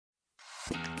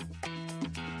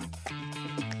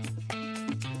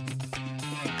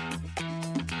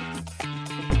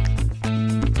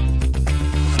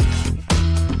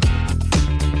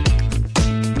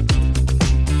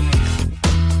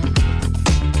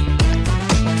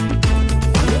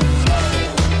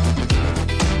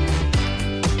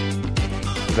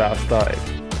that started?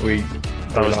 We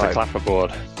That are we was the live?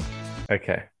 clapperboard.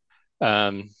 Okay.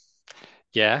 Um,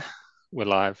 yeah, we're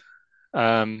live.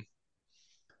 Um,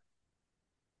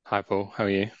 Hi Paul, how are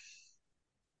you?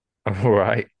 I'm all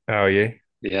right. How are you?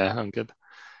 Yeah, I'm good.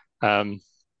 Um,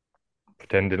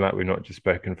 Pretending like we've not just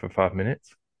spoken for 5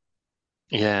 minutes.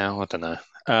 yeah, I don't know.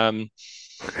 Um,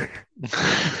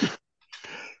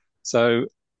 so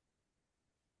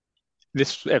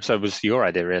this episode was your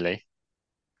idea, really.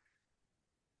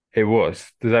 It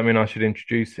was. Does that mean I should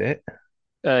introduce it?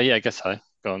 Yeah, I guess so.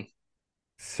 Go on.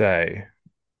 So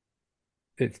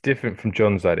it's different from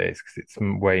John's ideas because it's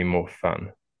way more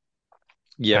fun.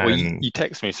 Yeah, well, And you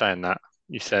text me saying that.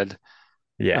 You said,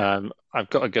 yeah, I've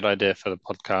got a good idea for the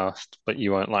podcast, but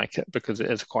you won't like it because it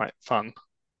is quite fun,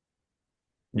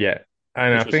 yeah.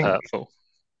 And I which was think, hurtful.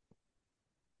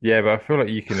 yeah, but I feel like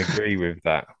you can agree with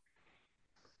that.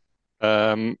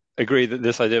 Agree that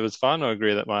this idea was fun, or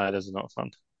agree that my ideas are not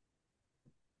fun?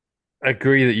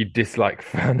 Agree that you dislike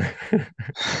fun.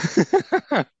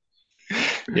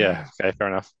 Yeah, okay, fair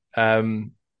enough.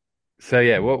 Um, so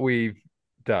yeah, what we've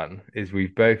done is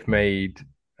we've both made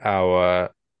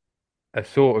our a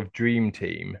sort of dream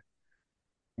team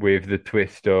with the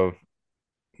twist of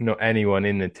not anyone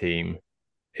in the team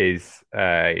is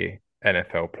a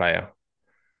NFL player.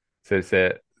 So it's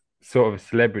a sort of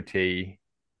celebrity,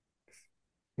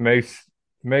 most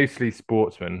mostly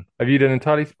sportsman. Have you done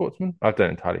entirely sportsman? I've done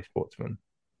entirely sportsman,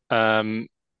 Um,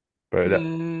 but that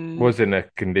mm, wasn't a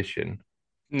condition.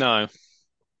 no,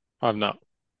 I've not.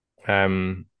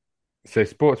 Um, so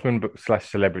sportsman slash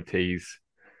celebrities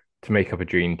to make up a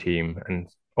dream team and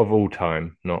of all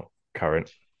time, not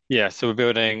current. Yeah, so we're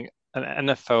building an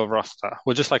NFL roster.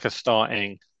 We're just like a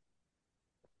starting,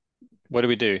 what do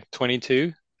we do?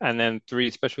 22 and then three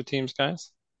special teams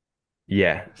guys?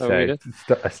 Yeah, Is that what we so did?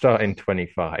 a start in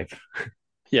 25.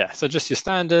 Yeah, so just your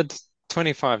standard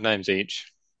 25 names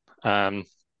each. Um,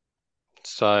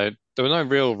 so there were no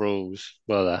real rules,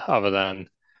 were there, other than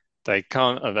they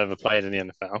can't have ever played in the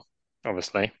NFL,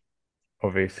 obviously.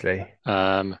 Obviously.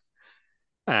 Um,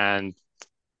 and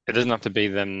it doesn't have to be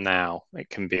them now. It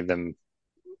can be them,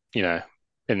 you know,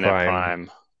 in their Prime.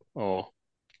 prime or,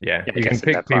 Yeah, yeah, I you can guess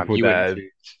in their pick prime. people You wouldn't that are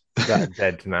choose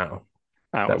dead now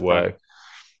out that of prime. were.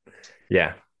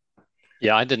 Yeah,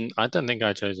 Yeah, I didn't. I don't think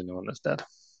I chose anyone that's dead.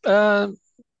 Um,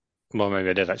 well, maybe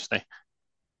I did actually.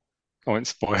 I won't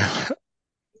spoil.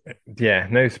 yeah.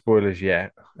 No spoilers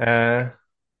yet.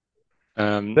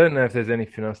 Um, Don't know if there's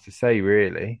anything else to say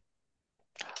really.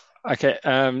 okay.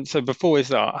 So before we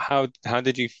start, how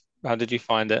did you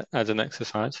find it as an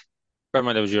exercise? Bear in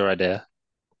mind it was your idea.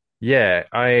 Yeah,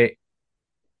 I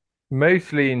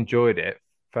mostly enjoyed it.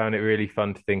 Found it really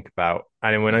fun to think about.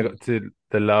 And then when I Mhm. got to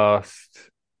the last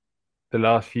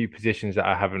few positions that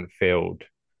I haven't filled,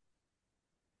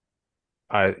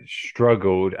 I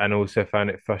struggled and also found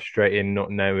it frustrating not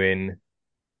knowing,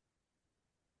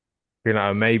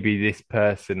 maybe this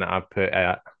person that I put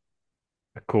at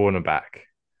a cornerback,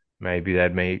 maybe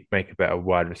they'd make a better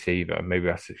wide receiver.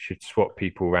 Maybe should swap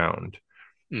people around.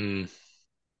 Mm,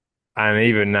 And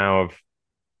even now,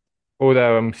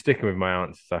 although I'm sticking with my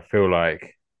answers, I feel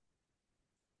like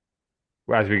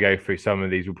as we go through some of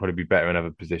these, will probably be better in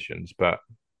other positions. But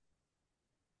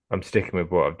I'm sticking with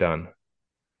what I've done.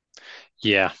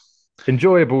 yeah,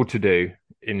 Enjoyable to do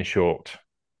in short,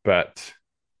 but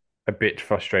a bit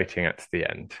frustrating at the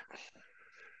end.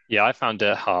 yeah. I found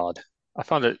it hard. I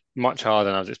found it much harder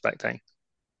than I was expecting.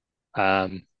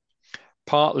 Um,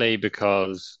 Partly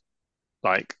because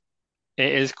like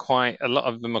it is quite a lot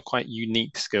of them are quite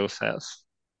unique skill sets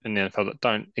in the NFL that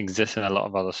don't exist in a lot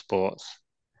of other sports.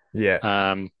 Yeah,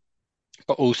 Um,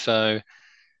 but also it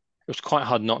was quite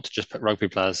hard not to just put rugby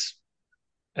players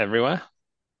everywhere.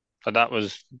 So that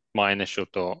was my initial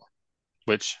thought,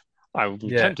 which I was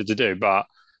yeah, tempted to do, but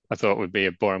I thought would be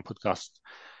a boring podcast.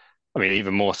 I mean,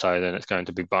 even more so than it's going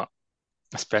to be, but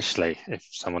especially if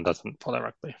someone doesn't follow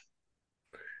rugby,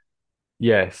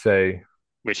 yeah. So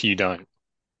which you don't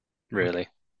really.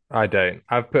 I don't.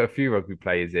 I've put a few rugby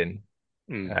players in,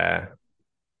 Mm, uh,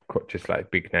 just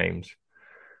like big names.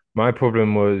 My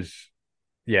problem was,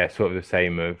 yeah, sort of the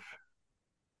same of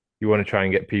you want to try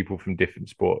and get people from different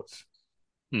sports,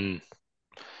 mm.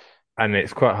 and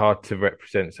it's quite hard to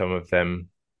represent some of them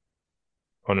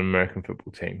on an American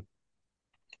football team.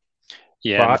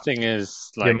 Yeah, and the But thing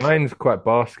is, yeah, like, mine's quite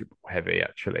basketball heavy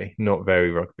actually, not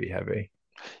very rugby heavy.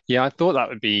 yeah, I thought that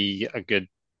would be a good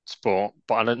sport,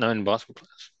 but I don't know any basketball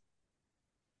players.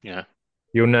 Yeah.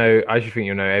 I should think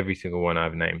you'll know every single one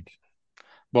I've named.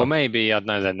 Well, I've, maybe I'd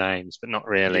know their names, but not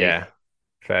really. yeah,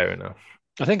 fair enough.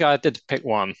 I think I did pick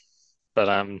one, but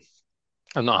I'm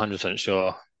not 100%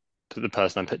 sure. that the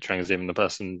person I'm picturing is even the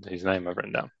person whose name I've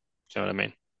written down. Do you know what I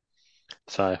mean?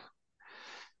 So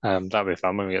that'll be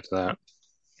fun when we get to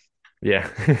Yeah.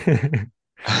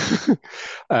 that.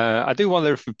 I do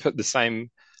wonder if we put the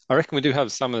same. I reckon we do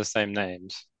have some of the same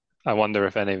names. I wonder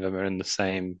if any of them are in the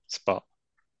same spot.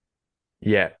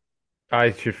 Yeah.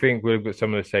 I should think we've got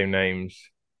some of the same names,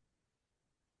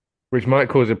 which might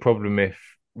cause a problem if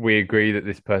we agree that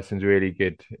this person's really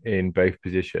good in both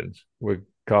positions. We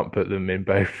can't put them in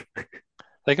both.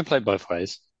 They can play both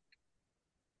ways.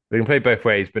 They can play both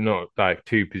ways, but not like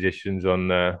two positions on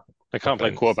the They can't play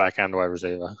offense. quarterback and wide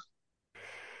receiver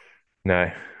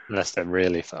No. unless they're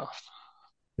really fast.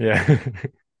 Yeah.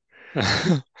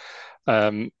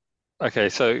 Um, okay,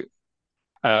 so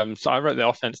I wrote the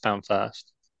offense down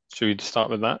first. Should we just start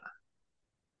with that?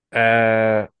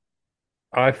 Uh,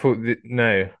 I thought that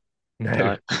no, no.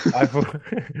 No. I thought.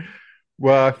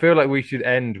 Well, I feel like we should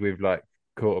end with like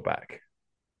quarterback.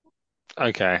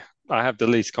 Okay. I have the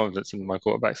least confidence in my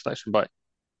quarterback selection, but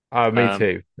Oh, me um,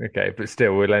 too. Okay, but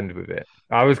still, we'll end with it.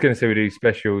 I was going to say we do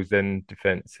specials, then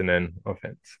defense, and then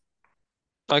offense.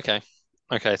 okay.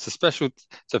 Okay, so for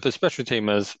special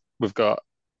teamers, we've got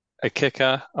a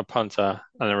kicker, a punter,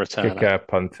 and a returner. Kicker,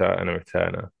 punter, and a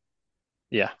returner.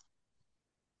 Yeah.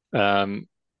 Um,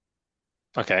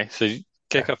 okay, so Yeah.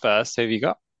 kicker first. Who have you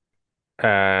got?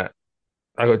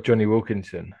 I got Johnny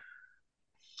Wilkinson.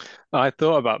 I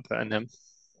thought about putting him,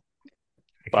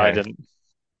 but I Okay. didn't.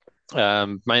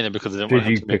 Mainly because I didn't want Did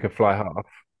him you to be. pick a fly half?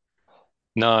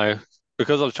 No,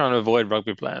 because I was trying to avoid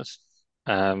rugby players,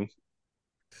 um,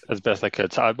 as best I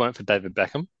could. So I went for David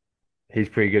Beckham. He's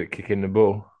pretty good at kicking the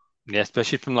ball. Yeah,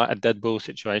 especially from like a dead ball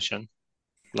situation,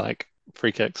 like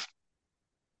free kicks.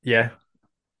 Yeah,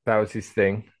 that was his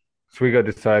thing. So we got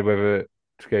to decide whether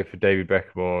to go for David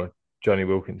Beckham or Johnny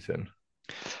Wilkinson.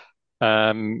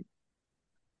 Um,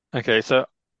 okay, so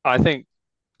I think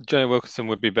Johnny Wilkinson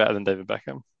would be better than David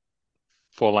Beckham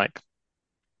for like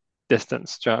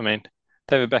distance. Do you know what I mean?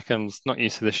 David Beckham's not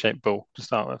used to this shaped ball to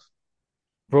start with.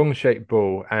 Wrong shaped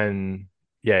ball, and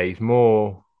yeah, he's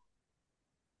more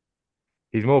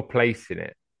placing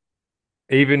it.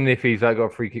 Even if he's like got a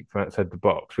free kick from outside the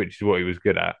box, which is what he was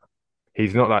good at,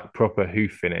 he's not like proper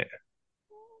hoofing it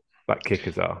like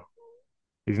kickers are.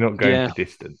 He's not going Yeah, for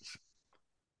distance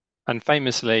and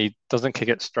famously doesn't kick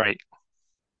it straight.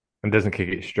 and doesn't kick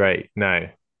it straight. No,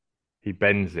 he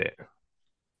bends it.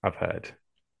 I've heard.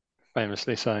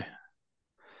 Famously so.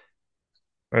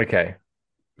 Okay,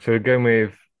 so we're going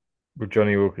with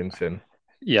Johnny Wilkinson.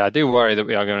 Yeah, I do worry that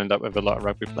we are going to end up with a lot of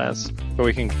rugby players, but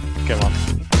we can go on.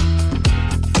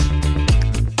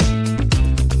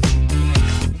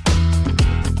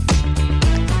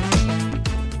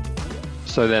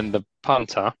 So then the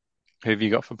punter, who have you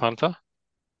got for punter?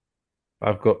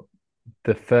 I've got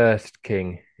the first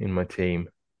king in my team,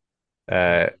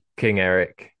 uh, King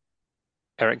Eric,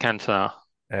 Eric Cantona.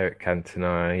 Eric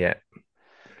Cantona. Yeah.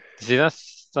 See,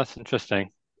 that's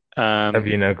interesting. Have Um,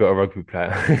 you now got a rugby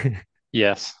player?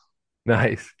 yes,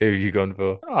 Nice. Who have you gone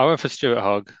for? I went for Stuart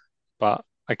Hogg, but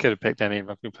I could have picked any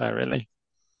rugby player really.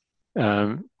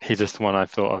 He's just the one I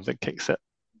thought of that kicks it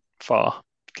far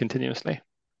continuously.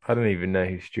 I don't even know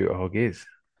who Stuart Hogg is.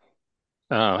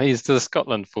 Oh, he's the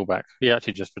Scotland fullback. He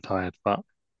actually just retired, but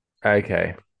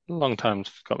Okay. long time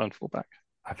Scotland fullback.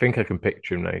 I think I can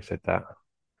picture him now you said that.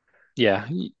 Yeah,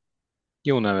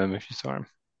 you'll know him if you saw him.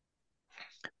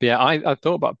 But yeah, I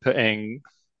thought about putting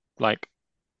like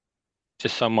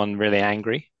just someone really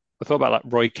angry. I thought about like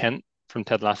Roy Kent from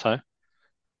Ted Lasso.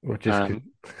 Or just because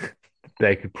Um,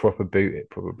 they could proper boot it,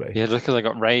 probably. yeah, just because I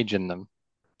got rage in them.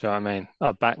 Do you know what I mean?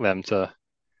 I'd back them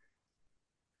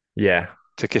Yeah.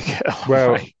 to kick it a long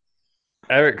Well, way.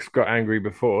 Eric's got angry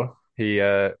before.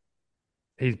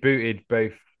 He's booted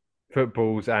both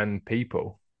footballs and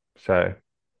people. So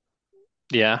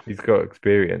Yeah, he's got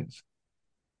experience.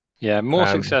 yeah, more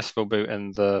Um, successful boot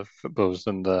in the footballs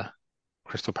than the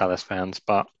Crystal Palace fans,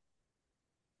 but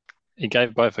he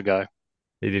gave both a go.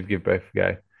 he did give both a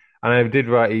go. And I did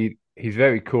write he's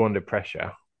very cool under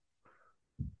pressure,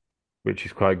 which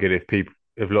is quite good if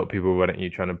a lot of people run at you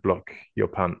trying to block your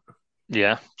punt.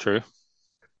 Yeah, true.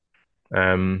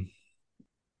 Um,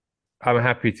 I'm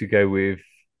happy to go with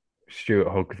Stuart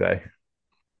Hogg though.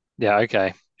 Yeah,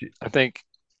 okay. I think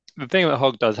the thing that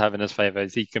Hogg does have in his favor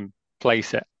is he can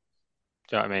place it.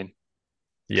 Do you know what I mean?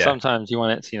 Yeah. Sometimes you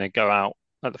want it to, go out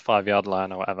at the 5 yard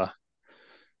line or whatever.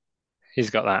 He's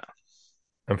got that.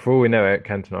 And for all we know, Eric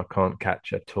Cantona can't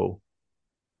catch at all.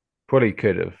 Probably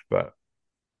could have, but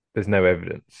there's no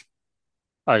evidence.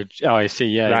 Oh, I see.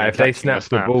 Yeah, he's Like been catching the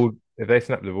snap. if they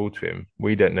snap the ball to him,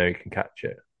 we don't know he can catch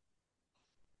it.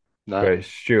 No. whereas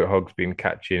Stuart Hogg's been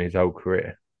catching his whole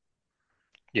career.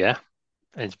 Yeah,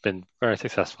 it's been very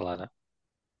successful at it.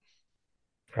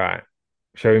 Right.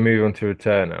 Shall we move on to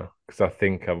returner? Because I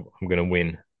think I'm going to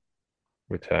win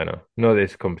returner. Not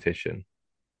this competition.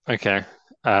 Okay.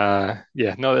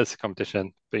 Yeah, no, it's a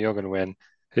competition, but you're going to win.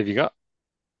 Who have you got?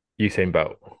 Usain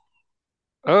Bolt.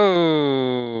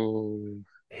 Oh,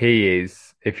 He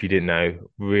is, if you didn't know,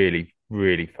 really,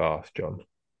 really fast, John.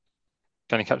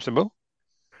 can he catch the ball?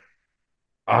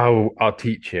 I'll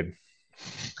teach him.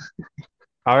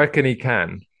 I reckon he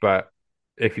can, but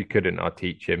if he couldn't, I'll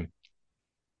teach him.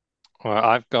 Well,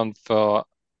 I've gone for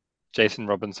Jason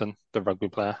Robinson, the rugby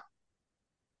player.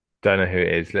 Don't know who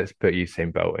it is. Let's put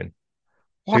Usain Bolt in.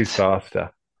 Who's What?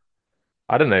 faster?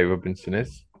 I don't know who Robinson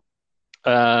is.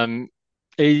 Um,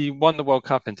 he won the World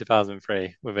Cup in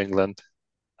 2003 with England.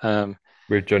 Um,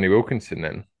 With Johnny Wilkinson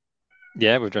then.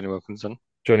 yeah, with Johnny Wilkinson.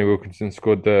 Johnny Wilkinson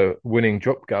scored the winning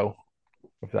drop goal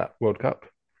of that World Cup.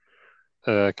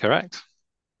 Correct.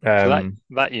 So Um,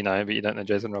 that you know, but you don't know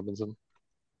Jason Robinson.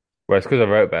 well, it's because I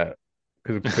wrote about it,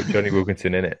 because I put Johnny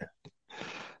Wilkinson in it.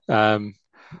 Um,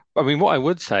 I mean, what I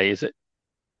would say is that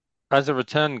as a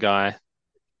return guy,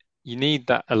 you need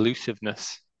that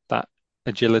elusiveness, that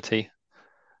agility.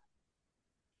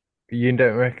 You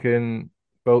don't reckon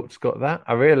Bolt's got that?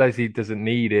 I realise he doesn't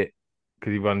need it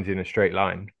because he runs in a straight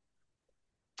line,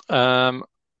 Um,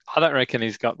 I don't reckon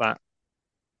he's got that.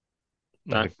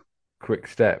 like No. a quick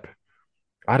step.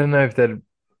 I don't know if they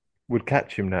would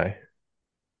catch him now.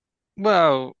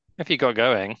 Well, if he got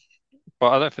going,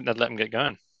 but I don't think they'd let him get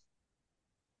going.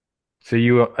 So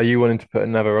are you wanting to put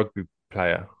another rugby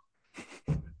player?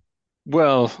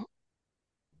 Well,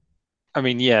 I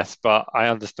mean, yes, but I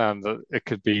understand that it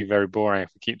could be very boring if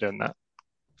we keep doing that.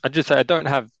 I just say I don't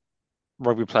have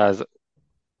rugby players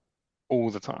all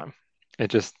the time. It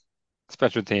just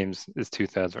special teams is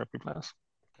two-thirds rugby players.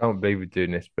 Can't believe we're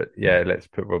doing this, but yeah, let's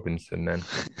put Robinson then.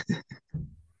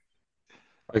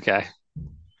 Okay.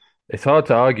 It's hard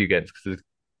to argue against because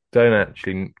don't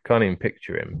actually can't even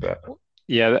picture him. But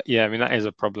Yeah, yeah. I mean, that is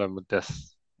a problem with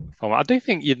this format. I do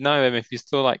think you'd know him if you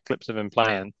saw like clips of him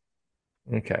playing.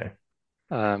 okay,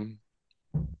 Um,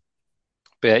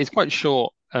 but yeah, he's quite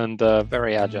short and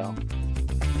very agile.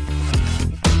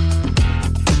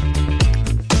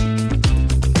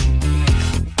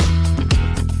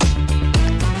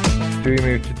 do we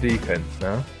move to defense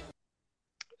now?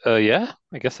 Yeah,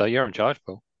 I guess so. You're in charge,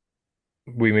 Paul.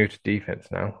 We move to defense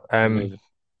now. We move.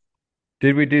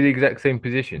 Did we do the exact same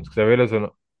positions? Because I realized on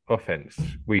offense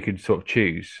we could sort of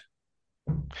choose.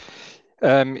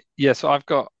 Yeah, so I've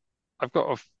got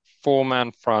a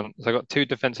four-man front. So I've got two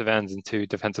defensive ends and two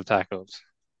defensive tackles.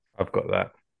 I've got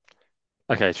that.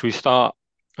 Okay, should we start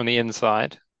on the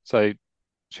inside? So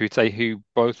should we say who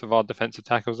both of our defensive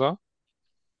tackles are?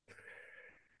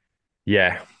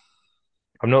 Yeah,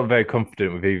 I'm not very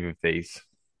confident with either of these.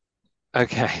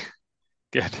 Okay,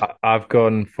 good. I've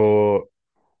gone for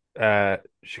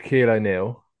Shaquille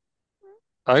O'Neal,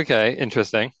 Okay,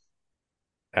 interesting.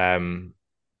 um,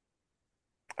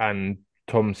 and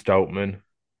Tom Stoltman.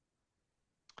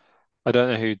 I don't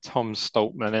know who Tom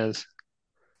Stoltman is.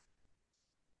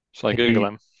 Shall I Google He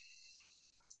him?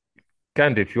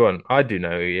 can do if you want. I do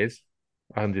know who he is.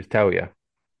 I can just tell you.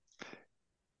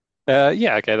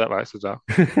 Yeah, okay, that works as well.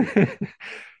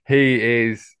 He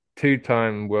is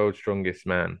two-time world's strongest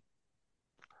man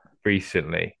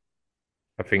recently.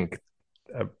 I think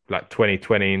like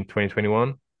 2020 and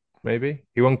 2021, maybe.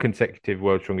 He won consecutive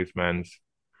world's strongest mans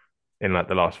in like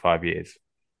the last 5 years.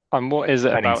 And what is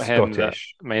it And he's about him that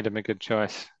Scottish made him a good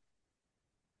choice?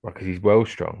 because he's well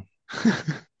strong.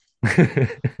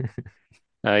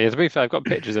 Yeah, to be fair, I've got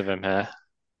pictures of him here.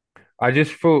 I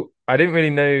just thought I didn't really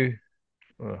know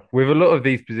with a lot of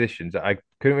these positions, I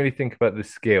couldn't really think about the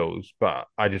skills, but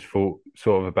I just thought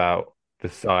sort of about the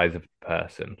size of the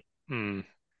person. Hmm.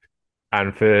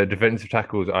 And for defensive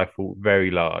tackles, I thought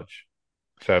very large.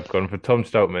 So I've gone for Tom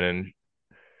Stoltman and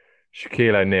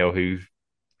Shaquille O'Neal, who's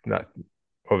like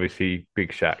obviously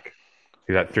Big Shaq.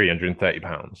 He's like 330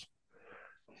 pounds,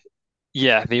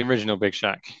 Yeah, the original Big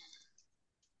Shaq.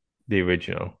 the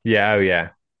original. Yeah, oh yeah.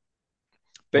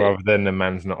 But Rather than the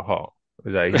man's not hot.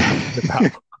 Was that you talking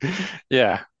about?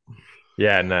 yeah,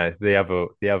 Yeah, no, the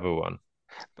other one.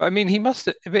 but I mean, he must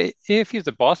have, if he was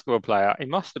a basketball player, he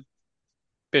must have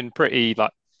been pretty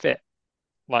like fit.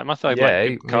 Like, must have had, like Yeah,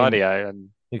 good I mean, cardio and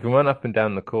you can run up and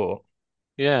down the court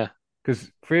yeah.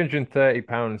 because 330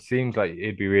 pounds seems like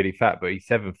he'd be really fat, but he's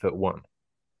 7'1".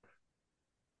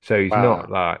 So he's not Wow,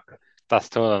 like, that's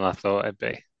taller than I thought it'd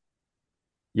be.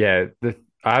 yeah,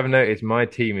 I have noticed my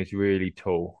team is really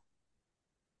tall.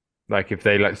 Like if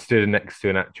they like stood next to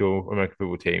an actual American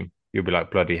football team, you'll be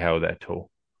like, bloody hell, they're tall.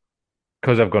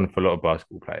 Because I've gone for a lot of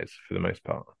basketball players for the most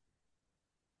part.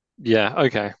 Yeah,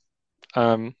 okay.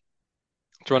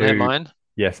 Do you want to hear Who? mine?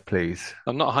 Yes, please.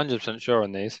 I'm not 100% sure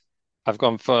on these. I've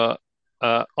gone for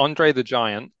Andre the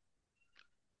Giant,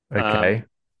 um, Okay.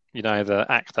 the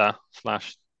actor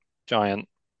slash giant.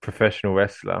 Professional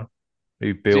wrestler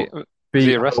who Was he built was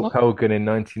he beat a wrestler? Hulk Hogan in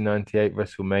 1998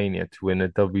 WrestleMania to win a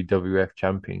WWF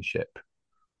Championship.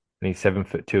 And he's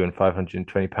 7'2" and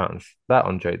 520 pounds. That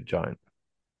Andre the Giant.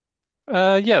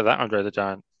 Yeah, that Andre the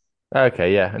Giant.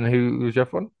 Okay, yeah. And who was your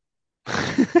other one?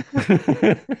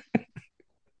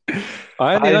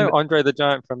 I only I know Andre the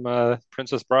Giant from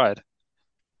Princess Bride.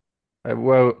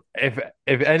 well, if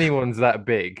anyone's that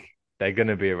big, they're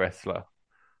gonna be a wrestler.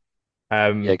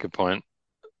 Yeah, Um, good point.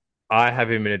 I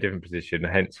have him in a different position,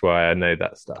 hence why I know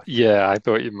that stuff. Yeah, I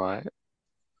thought you might.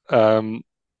 Um,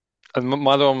 and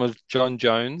my other one was John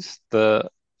Jones, the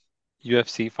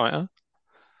UFC fighter.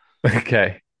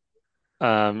 Okay,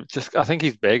 Just I think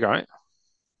he's big, right?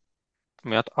 I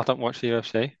mean, I don't watch the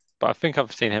UFC, but I think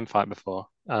I've seen him fight before,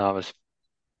 and I was,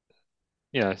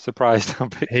 surprised how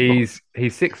big he was.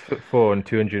 he's 6'4" and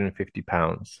 250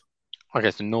 pounds. I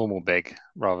guess a normal big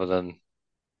rather than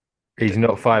He's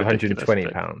not ridiculous 520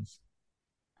 big. pounds.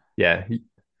 Yeah,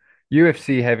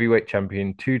 UFC heavyweight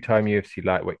champion, two-time UFC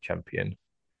lightweight champion,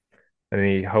 and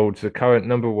he holds the current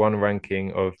number one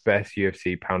ranking of best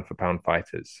UFC pound for pound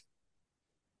fighters.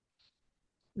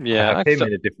 I have Yeah, him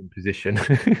in a different position,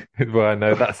 where I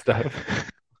know that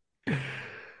stuff.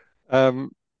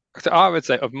 um, so I would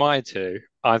say of my two,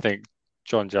 I think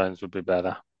John Jones would be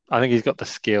better. I think he's got the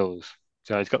skills.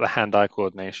 He's got the hand-eye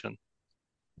coordination.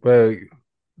 Well,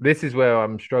 this is where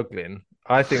I'm struggling.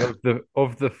 I think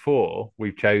of the four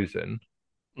we've chosen,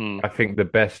 Mm, I think the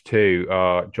best two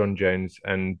are John Jones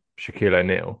and Shaquille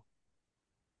O'Neal.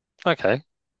 okay,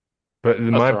 But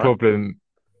that's my all right. problem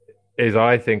is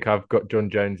I think I've got John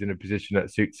Jones in a position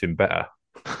that suits him better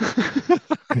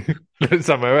than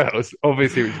somewhere else.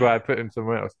 Obviously, which is why I put him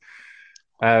somewhere else.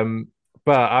 Um,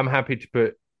 but I'm happy to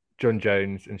put John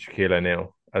Jones and Shaquille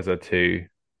O'Neal as our two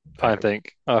tackles.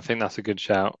 I think that's a good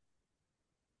shout.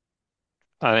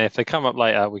 And if they come up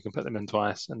later, we can put them in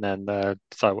twice and then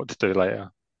decide what to do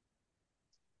later.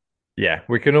 Yeah,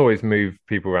 we can always move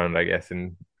people around, I guess,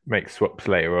 and make swaps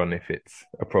later on if it's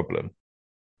a problem.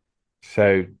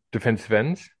 So defensive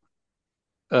ends,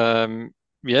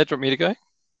 Yeah, do you want me to go?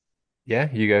 yeah,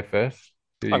 you go first.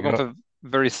 Who you I've gone got? for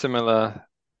very similar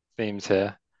themes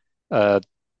here. Uh,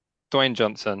 Dwayne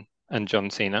Johnson and John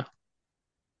Cena.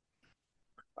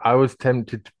 I was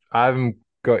tempted. I haven't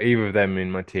got either of them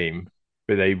in my team,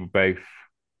 but they both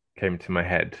came to my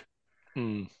head.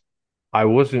 Mm. I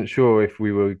wasn't sure if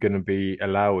we were going to be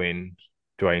allowing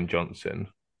Dwayne Johnson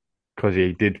because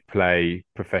he did play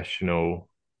professional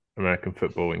American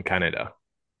football in Canada.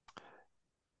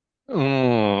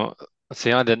 Oh,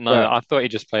 see, I didn't know that. But I thought he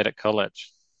just played at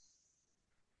college.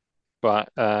 But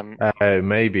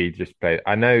maybe just play.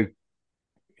 I know,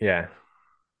 yeah,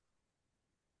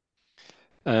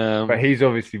 but um, he's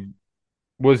obviously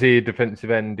was he a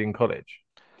defensive end in college?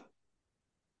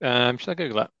 should I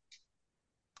Google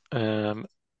that?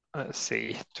 Let's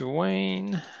see.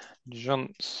 Dwayne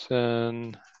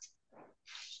Johnson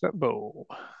football.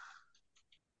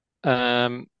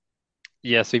 Um,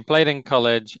 yes, he played in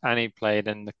college and he played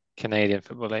in the Canadian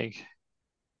Football League.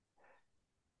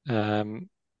 Um,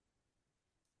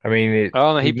 I mean,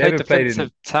 oh no, he he played never played in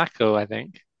defensive tackle, I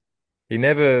think. he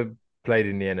never played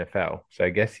in the NFL, so I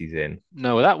guess he's in.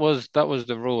 No, that was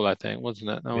the rule, I think,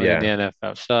 wasn't it? Only in the Yeah,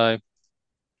 NFL. So it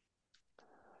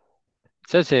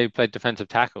says here he played defensive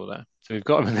tackle though. So we've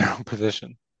got him in the wrong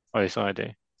position. Oh, yes, I do.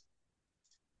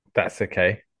 that's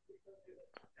okay.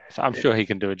 So I'm sure he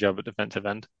can do a job at defensive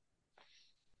end.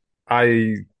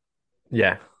 I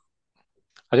yeah,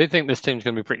 I do think this team's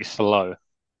going to be pretty slow,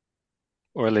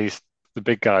 or at least the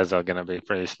big guys are going to be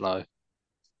pretty slow.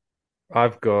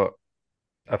 I've got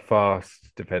a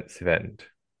fast defensive end.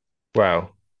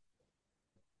 Well,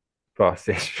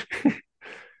 fastish.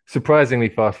 Surprisingly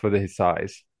fast for his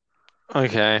size.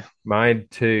 Okay. Mine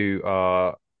two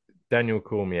are Daniel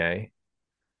Cormier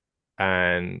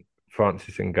and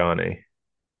Francis Ngannou.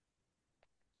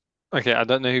 Okay, I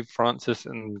don't know who Francis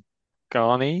and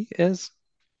Ngannou is.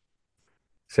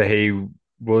 So he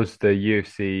was the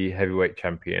UFC heavyweight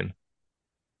champion.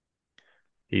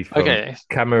 He's from Okay.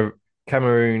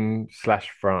 Cameroon slash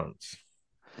France,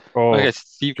 or Okay,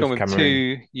 so you've gone just with Cameroon.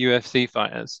 two UFC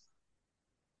fighters.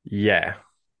 Yeah,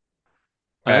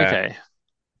 uh, Okay.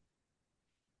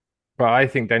 but I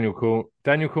think Daniel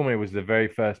Cormier was the very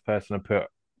first person I put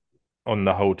on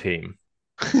the whole team.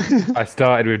 I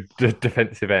started with the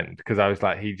defensive end because I was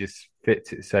like, he just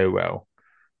fits it so well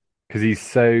because he's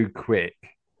so quick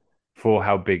for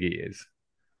how big he is.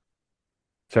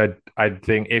 So I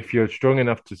think if you're strong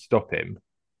enough to stop him,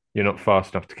 you're not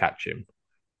fast enough to catch him.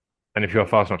 And if you're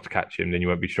fast enough to catch him, then you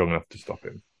won't be strong enough to stop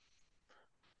him.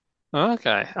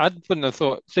 Okay, I wouldn't have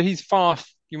thought. So he's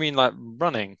fast. You mean like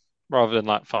running rather than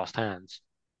like fast hands?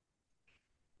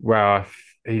 Well,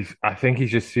 I think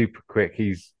he's just super quick.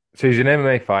 He's an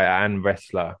MMA fighter and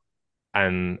wrestler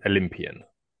and Olympian.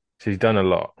 So he's done a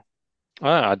lot. Oh,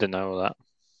 I didn't know all that.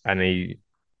 And he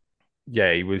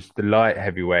was the light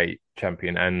heavyweight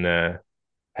champion and the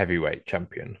heavyweight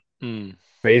champion. Hmm.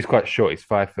 But he's quite short. He's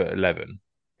 5'11".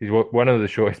 He's one of the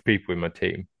shortest people in my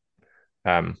team.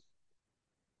 Um,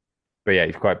 but yeah,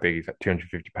 he's quite big. He's like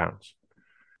 250 pounds.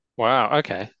 Wow.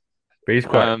 Okay. But he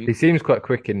Um. seems quite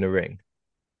quick in the ring.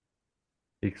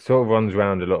 He sort of runs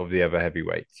around a lot of the other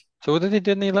heavyweights. So what did he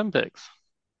do in the Olympics?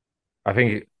 I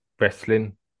think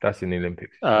wrestling, that's in the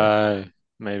Olympics, isn't it? Uh,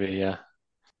 maybe. Yeah.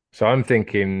 So I'm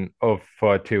thinking of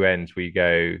for two ends, we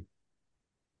go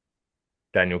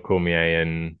Daniel Cormier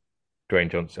and Dwayne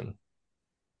Johnson.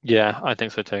 Yeah, I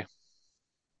think so too.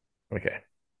 Okay,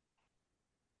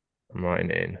 I'm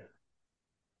writing it in.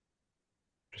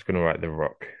 Just gonna write The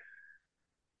Rock.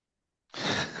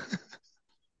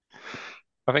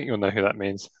 I think you'll know who that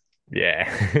means. Yeah.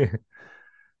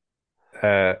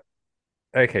 uh,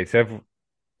 okay, so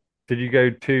did you go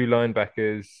two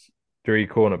linebackers, three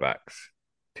cornerbacks,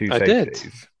 two I did.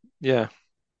 safeties? Yeah.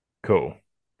 Cool.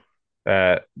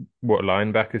 Uh, what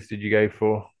linebackers did you go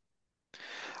for?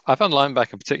 I found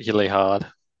linebacker particularly hard.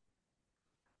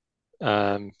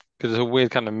 Because it's a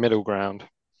weird kind of middle ground.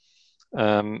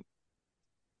 Um,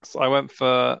 so I went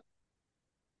for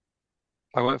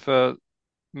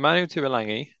Manu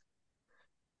Tuilagi,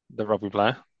 the rugby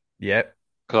player, Yep.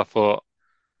 because I thought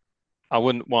I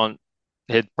wouldn't want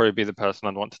he'd probably be the person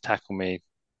I'd want to tackle me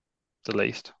the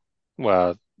least.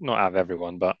 Well, not out of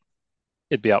everyone, but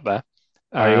it'd be up there.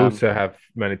 I Um, also have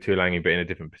Manu Tuilagi, but in a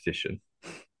different position.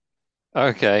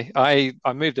 okay, I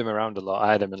moved him around a lot.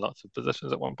 I had him in lots of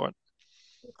positions at one point.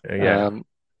 Yeah. Um,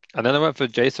 and then I went for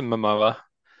Jason Momoa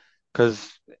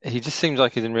because he just seems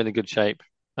like he's in really good shape,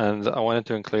 and I wanted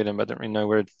to include him, but I didn't really know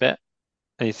where he'd fit.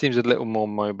 And he seems a little more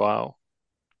mobile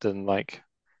than like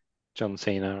John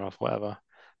Cena or whatever,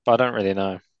 but I don't really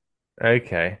know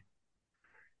Okay.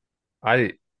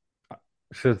 I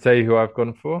should say who I've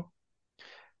gone for.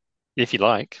 if you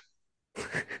like.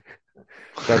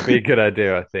 That'd be a good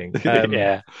idea, I think.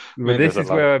 Yeah, Well, maybe as a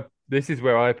vote. this is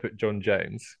where I put John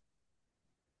Jones.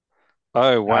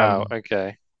 Oh wow, Um,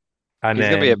 okay. and He's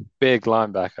gonna be a then big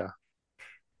linebacker.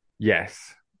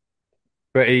 yes,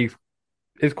 but he's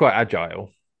quite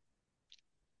agile.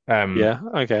 Um, Yeah,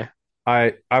 okay.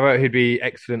 I wrote he'd be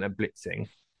excellent at blitzing.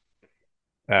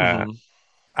 Uh, Hmm.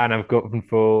 and I've got him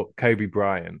for Kobe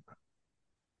Bryant,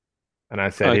 and I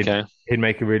said Okay. he'd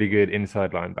make a really good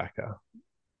inside linebacker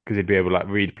because he'd be able to like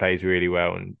read plays really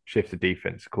well and shift the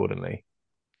defense accordingly.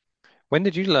 When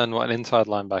did you learn what an inside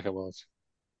linebacker was?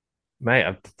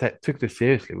 Mate, took this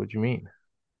seriously. What do you mean?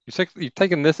 You've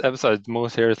taken this episode more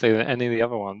seriously than any of the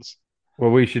other ones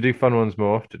Well, we should do fun ones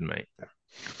more often, mate.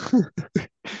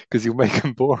 because you make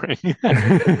them boring.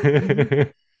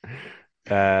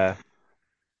 uh,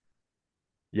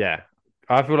 yeah,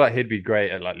 I feel like he'd be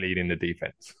great at like leading the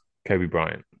defense. Kobe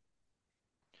Bryant.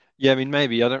 Yeah, I mean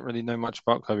maybe I don't really know much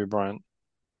about Kobe Bryant.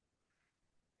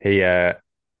 He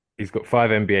he's got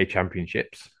five NBA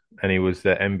championships, and he was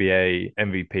the NBA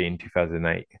MVP in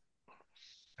 2008,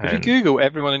 If you and Google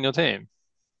everyone in your team,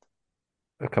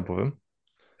 a couple of them.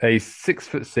 He's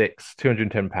 6'6",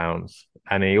 210 pounds,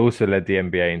 and he also led the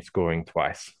NBA in scoring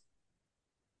twice.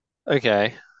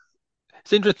 okay,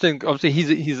 it's interesting. Obviously,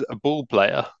 he's a ball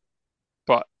player,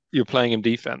 but you're playing him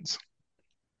defense.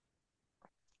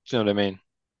 Do you know what I mean?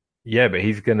 Yeah, but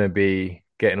he's gonna be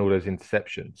getting all those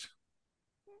interceptions.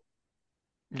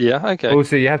 Yeah. Okay.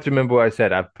 Also, you have to remember what I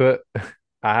said. I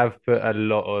have put a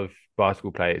lot of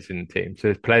basketball players in the team, so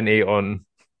there's plenty on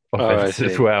Oh, I offense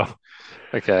as see. well.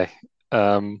 Okay.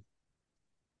 Um.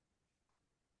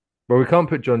 But we can't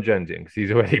put John Jones in because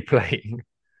he's already playing.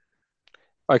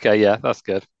 Okay. Yeah, that's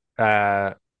good.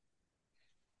 Uh,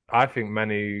 I think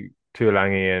Manu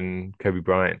Tuolangi and Kobe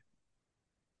Bryant.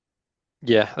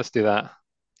 Yeah, let's do that.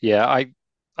 Yeah,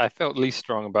 I felt least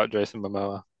strong about Jason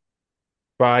Momoa.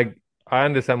 But I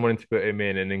understand wanting to put him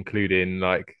in and include in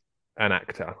like an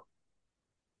actor.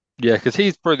 Yeah, because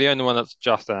he's probably the only one that's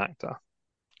just an actor.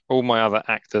 All my other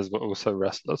actors were also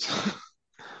wrestlers.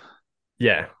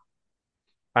 Yeah,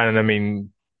 and I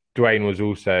mean Dwayne was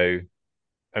also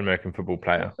American football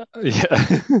player.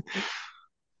 Yeah.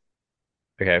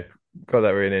 Okay, got that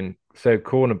written in. So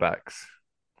cornerbacks.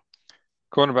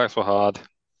 Cornerbacks were hard.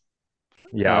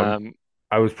 Yeah, Um,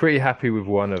 I was pretty happy with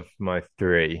one of my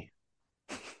three.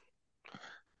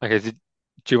 okay, do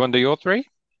you want to do your three?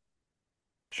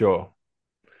 Sure.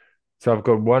 So I've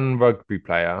got one rugby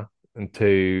player and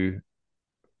two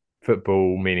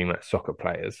football, meaning like soccer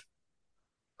players.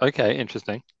 Okay,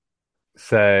 interesting.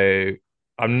 So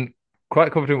I'm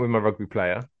quite confident with my rugby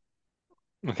player.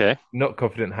 Okay. Not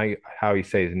confident how you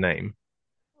say his name.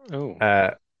 Oh,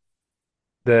 Uh,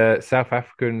 the South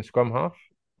African scrum half,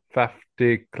 Faf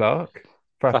de Klerk.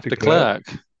 Faf Faf de de Klerk. Klerk.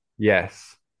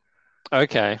 Yes.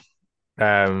 Okay.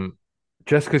 Um,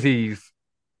 just because he's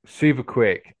super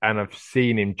quick and I've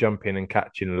seen him jumping and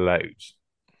catching loads,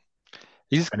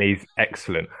 He's, and he's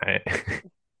excellent at it.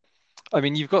 I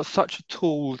mean, you've got such a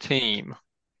tall team,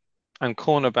 and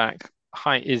cornerback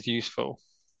height is useful.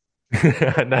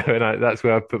 I know, and that's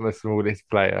where I put my smallest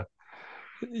player.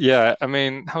 Yeah, I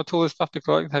mean, how tall is Faf de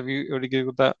Klerk? Have you already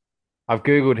Googled that? I've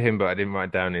Googled him, but I didn't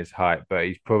write down his height, but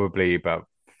he's probably about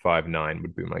 5'9"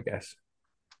 would be my guess.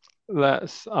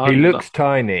 That's He un. looks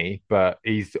tiny, but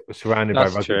he's surrounded by That's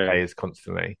rugby true. players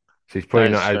constantly. So he's probably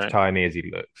That is not as true. tiny as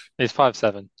he looks. He's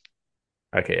 5'7".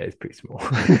 Okay, yeah, he's pretty small.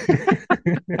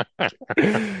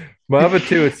 My other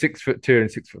two are 6'2"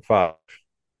 and 6'5",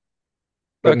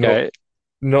 but Okay.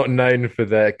 not known for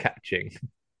their catching.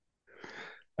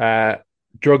 Uh,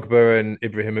 Drogba and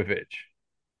Ibrahimovic,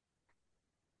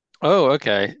 Oh,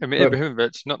 okay. I mean, but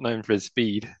Ibrahimovic, not known for his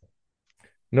speed.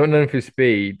 not known for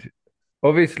speed.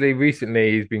 Obviously,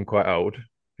 recently he's been quite old.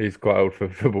 He's quite old for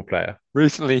a football player.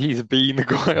 Recently, he's been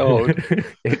quite old.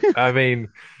 I mean,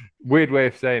 weird way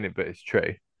of saying it, but it's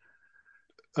true.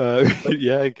 But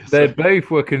Yeah, I guess they so. both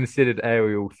were considered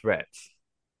aerial threats.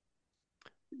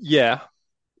 Yeah,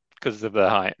 because of the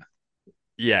height.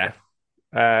 Yeah.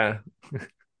 Uh,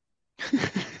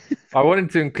 I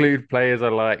wanted to include players I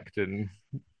liked and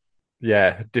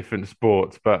yeah, different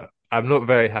sports, but I'm not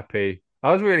very happy.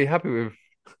 I was really happy with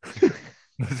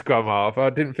the scrum half. I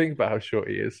didn't think about how short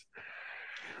he is.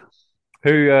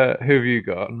 Who have you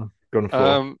gone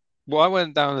for? Well, I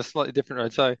went down a slightly different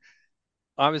road. So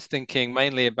I was thinking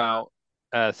mainly about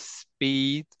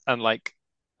speed and like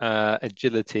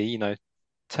agility,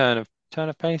 turn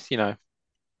of pace,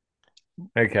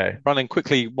 Okay. running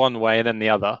quickly one way and then the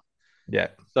other. Yeah.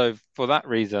 So for that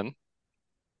reason,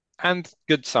 and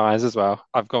good size as well,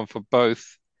 I've gone for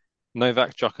both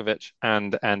Novak Djokovic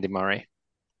and Andy Murray.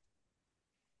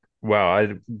 Well, I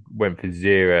went for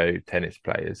zero tennis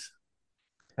players.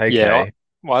 Yeah, Okay.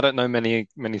 well, I don't know many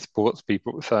sports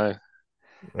people, so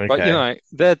but Okay.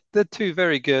 they're two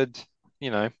very good,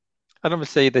 and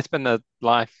obviously they spend their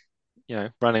life,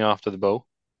 running after the ball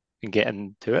and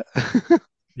getting to it.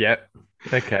 Yep.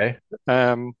 Okay.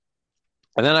 Um,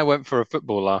 and then I went for a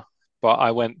footballer, but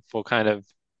I went for kind of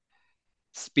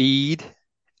speed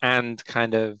and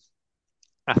kind of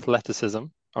athleticism.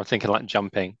 I was thinking like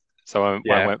jumping, so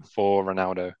I Yeah. went for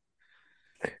Ronaldo.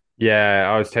 Yeah,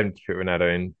 I was tempted to put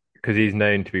Ronaldo in because he's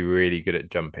known to be really good at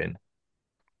jumping.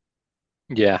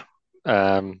 Yeah.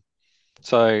 Um,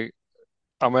 so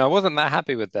I mean, I wasn't that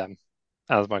happy with them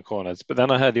as my corners, but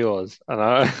then I heard yours, and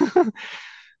I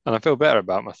and I feel better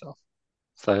about myself.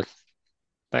 So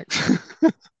thanks.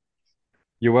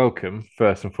 You're welcome,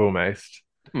 first and foremost.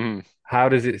 Mm, How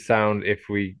does it sound if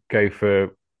we go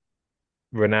for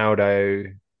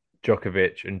Ronaldo,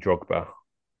 Djokovic, and Drogba?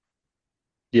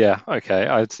 yeah, okay.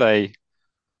 I'd say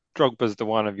Drogba's the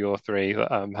one of your three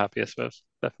that I'm happiest with,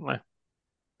 definitely.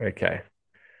 Okay.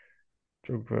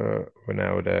 Drogba,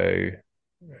 Ronaldo,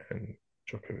 and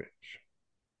Djokovic.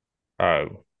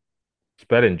 Oh,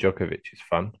 spelling Djokovic is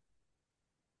fun.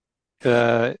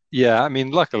 Yeah, I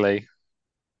mean, luckily,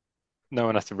 no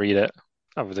one has to read it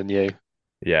other than you.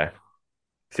 Yeah.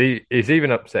 See, it's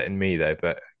even upsetting me though,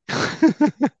 but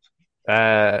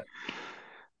uh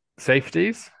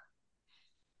safeties?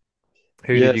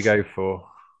 Who did you Yes, go for?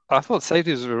 I thought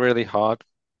safeties were really hard.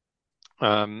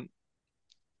 Um,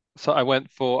 so I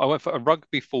went for a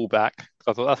rugby fullback because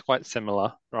I thought that's quite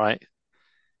similar, right?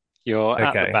 You're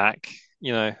at the Okay. back,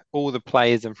 all the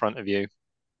players in front of you,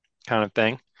 kind of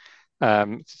thing.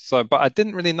 But I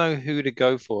didn't really know who to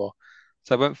go for.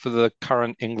 So I went for the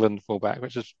current England fullback,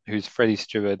 who's Freddie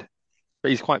Steward.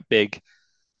 But he's quite big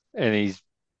and he's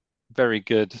very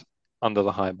good under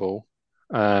the high ball.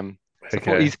 So I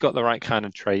thought Okay. he's got the right kind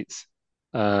of traits.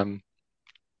 Um,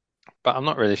 but I'm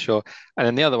not really sure. And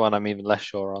then the other one I'm even less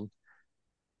sure on.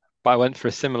 But I went for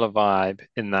a similar vibe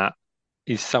in that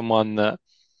he's someone that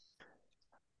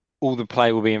all the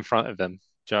play will be in front of them.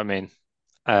 Do you know what I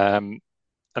mean?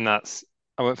 and that's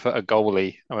I went for a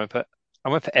goalie. I went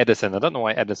for Edison. I don't know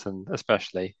why Edison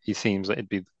especially. He seems like he'd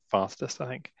be the fastest, I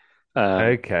think.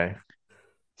 Um, Okay.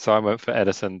 so I went for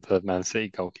Edison, the Man City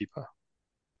goalkeeper.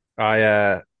 I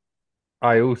uh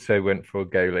I also went for a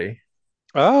goalie.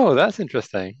 Oh, that's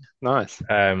interesting. Nice.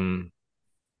 Um,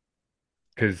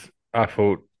 because I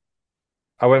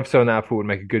went for someone that I thought would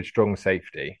make a good strong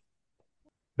safety.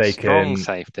 They Strong can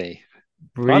safety.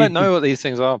 I don't read the know what these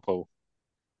things are, Paul.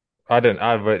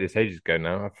 I wrote this ages ago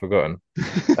now, I've forgotten.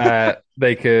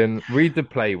 They can read the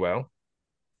play well,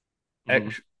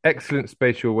 Mhm. excellent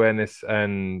spatial awareness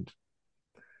and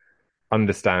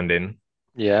understanding.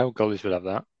 Yeah, well, goalies would have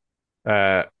that.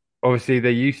 Uh, obviously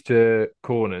they're used to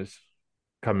corners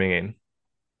coming in,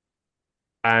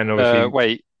 and obviously,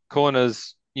 Wait,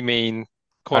 corners, you mean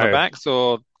oh cornerbacks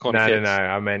or corner no, kicks?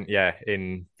 I meant yeah,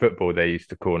 in football they're used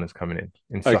to corners coming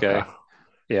in soccer. Okay.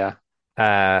 Yeah.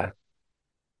 Uh,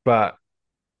 but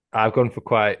I've gone for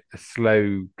quite a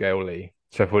slow goalie,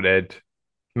 so I thought they'd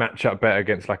match up better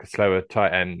against like a slower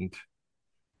tight end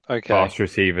Okay. fast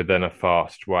receiver than a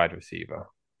fast wide receiver.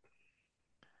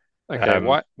 Okay.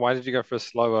 Um, Why did you go for a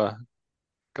slower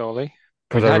goalie?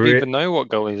 I because mean, I how do you re even know what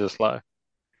goalies are slow?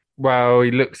 well,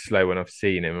 he looks slow when I've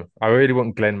seen him. I really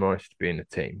want Glenn Morris to be in the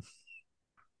team.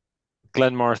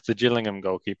 Glenn Morris, the Gillingham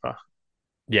goalkeeper.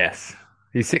 Yes,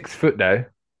 he's 6 foot though.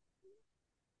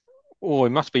 Oh, he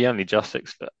must be only just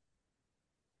 6 foot.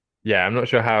 Yeah, I'm not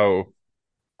sure how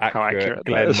How accurate accurate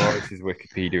that Glenn is. Morris's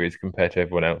Wikipedia is compared to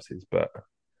everyone else's, but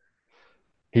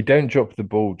he don't drop the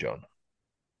ball, John,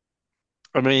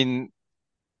 I mean,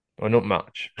 or not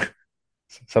much.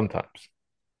 Sometimes.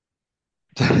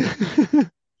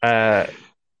 Uh,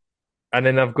 and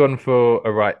then I've gone for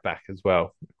a right back as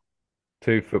well.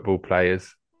 Two football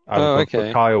players. I've oh, gone for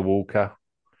okay. Kyle Walker,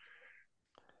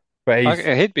 but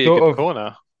Okay, he'd be a good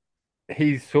corner.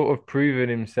 he's sort of proven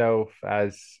himself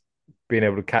as being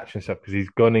able to catch and stuff because he's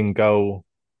gone in goal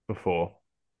before,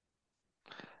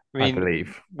 I I mean,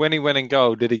 believe. when he went in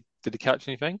goal, did he catch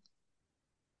anything?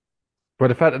 But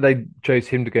the fact that they chose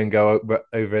him to go and go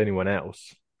over anyone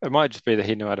else. It might just be that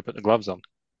he knew how to put the gloves on.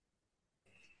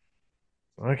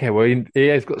 Okay, well he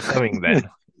has got something then.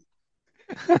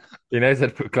 He knows how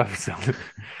to put gloves on.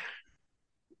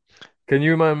 Can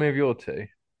you remind me of your two?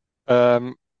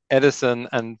 Um, Edison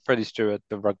and Freddie Stewart,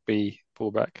 the rugby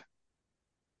fullback.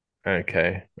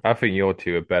 Okay, I think your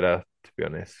two are better, to be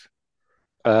honest.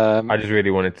 Um, I just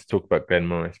really wanted to talk about Glenn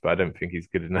Morris, but I don't think he's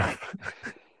good enough.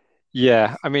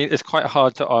 yeah, I mean, it's quite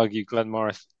hard to argue Glenn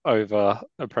Morris over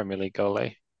a Premier League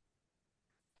goalie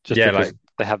just Yeah, because like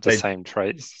they have the they same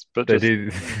traits, but they just do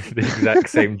the exact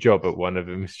same job at one of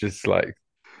them. It's just like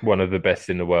one of the best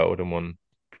in the world, and one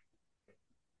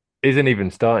isn't even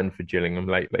starting for Gillingham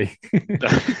lately.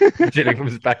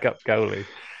 Gillingham's backup goalie.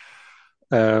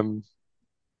 um,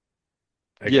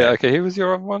 yeah, Okay, okay. Who was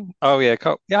your other one? Oh yeah,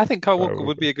 I think Kyle Kyle Walker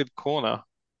would Walker. be a good corner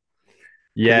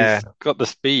because Yeah, he's got the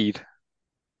speed.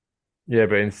 yeah,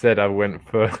 but instead I went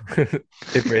for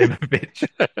Ibrahimovic.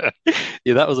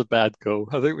 Yeah, that was a bad call.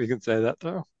 I think we can say that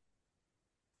though.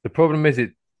 The problem is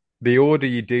the order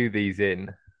you do these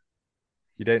in,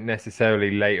 you don't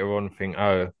necessarily later on think,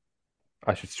 oh,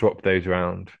 I should swap those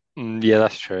around. Yeah,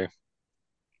 that's true.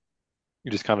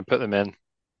 You just kind of put them in.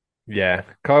 Yeah,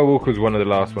 Kyle Walker's one of the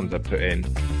last ones I put in.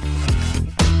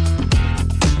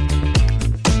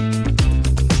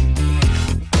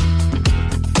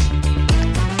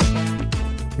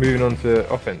 Moving on to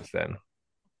offense then,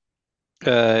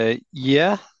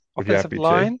 Yeah, if you're offensive happy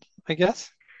to. line, I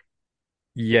guess.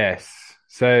 Yes.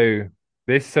 So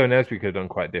this is something else we could have done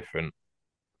quite different,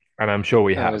 and I'm sure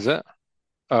we Oh, have. is it?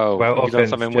 Oh, Well, have you done offense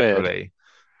something weird? generally.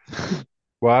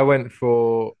 Well, I went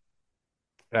for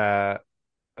uh,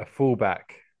 a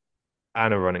fullback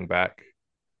and a running back,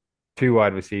 two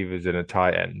wide receivers and a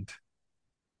tight end.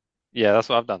 Yeah, that's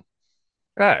what I've done.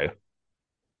 Oh,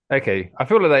 okay. I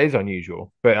feel like that is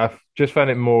unusual, but I've just found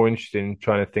it more interesting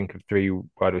trying to think of three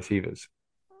wide receivers.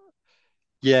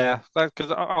 Yeah,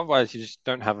 because otherwise you just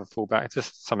don't have a fullback. It's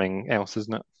just something else,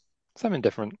 isn't it? Something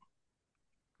different.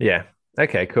 Yeah.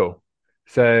 Okay, cool.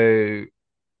 So,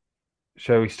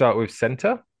 shall we start with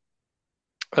center?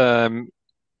 Um,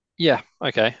 yeah,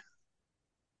 okay.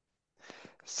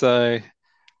 So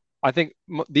I think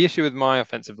the issue with my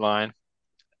offensive line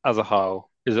as a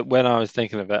whole is that when I was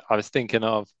thinking of it, I was thinking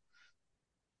of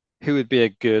who would be a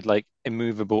good like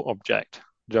immovable object.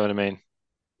 Do you know what I mean?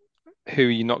 Who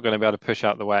you're not going to be able to push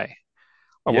out the way.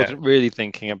 I Yeah. wasn't really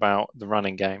thinking about the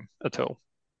running game at all.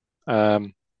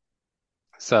 Um,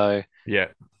 so Yeah.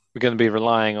 we're going to be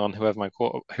relying on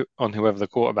on whoever the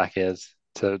quarterback is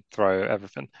to throw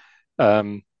everything.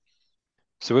 Um,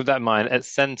 So with that in mind, at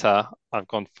center, I've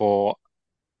gone for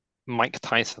Mike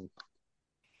Tyson.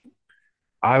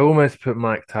 I almost put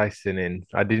Mike Tyson in.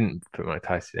 I didn't put Mike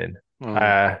Tyson in.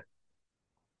 Mm.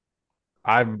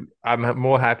 I'm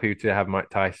more happy to have Mike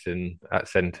Tyson at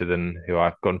center than who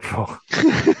I've gone for.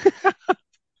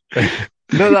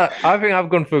 No, that I think I've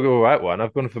gone for the all right one.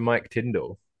 I've gone for Mike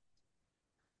Tyndall,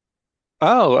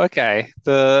 Oh, okay.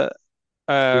 The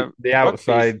the rugby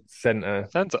outside center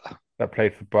center. that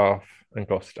played for Bath and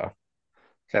Gloucester.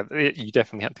 Okay, you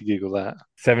definitely had to Google that.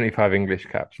 75 English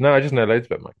caps. No, I just know loads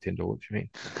about Mike Tyndall. What do you mean?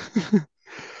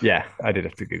 Yeah, I did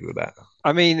have to Google that.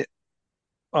 I mean,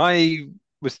 I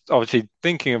was obviously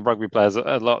thinking of rugby players a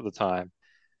lot of the time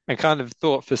and kind of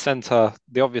thought for centre,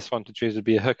 the obvious one to choose would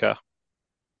be a hooker,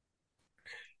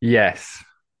 Yes,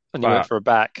 and you went but for a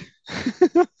back.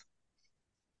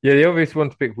 yeah, the obvious one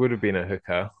to pick would have been a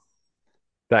hooker.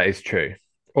 That is true.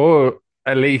 Or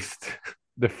at least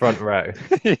the front row.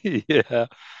 Yeah.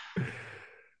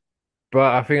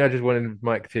 But I think I just wanted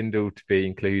Mike Tyndall to be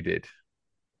included.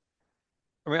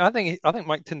 I mean, I think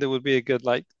Mike Tyndall would be a good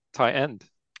like tight end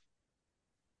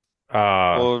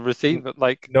Ah, or receiver,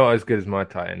 like, not as good as my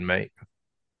tight end, mate.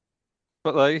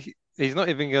 but like he's not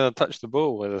even gonna touch the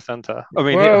ball as a centre. I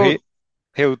mean, Well,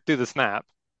 he'll do the snap.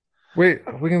 we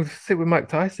can sit with Mike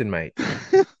Tyson, mate.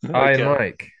 Iron Okay,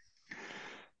 Mike.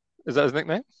 is that his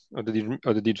nickname, or did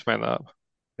you just make that up?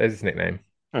 There's his nickname.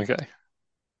 Okay.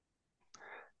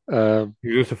 Um, He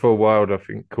was also for a while, I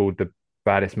think, called the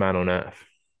baddest man on earth.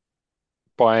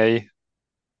 by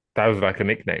That was like a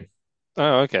nickname.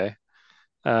 oh, okay.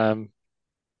 Um,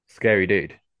 Scary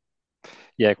dude.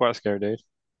 yeah, quite a scary dude.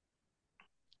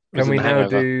 Was Can in we The now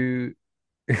Hangover. do?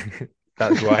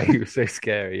 That's why he was so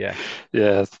scary. Yeah.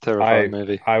 Yeah, it's a terrifying I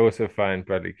movie. I also find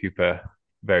Bradley Cooper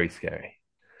very scary.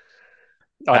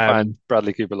 I find Um,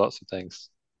 Bradley Cooper lots of things,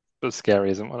 but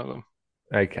scary isn't one of them.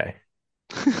 okay.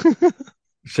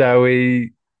 Shall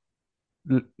we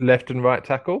left and right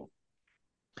tackle?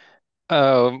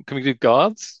 Can we do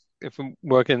guards if we're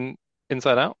working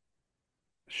inside out?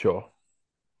 Sure.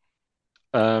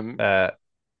 Um, Uh,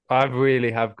 I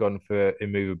really have gone for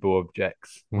immovable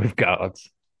objects with guards.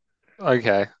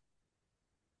 okay,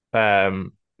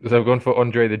 So I've gone for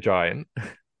Andre the Giant,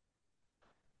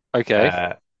 okay,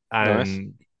 uh, nice.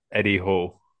 and Eddie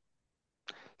Hall.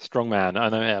 Strong man, I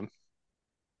know him.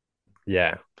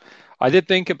 Yeah. I did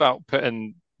think about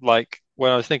putting like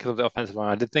when I was thinking of the offensive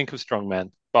line, I did think of strong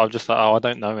men, but I was just like, oh, I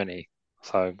don't know any,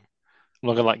 so I'm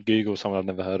not gonna like Google someone I've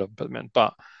never heard of.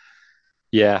 But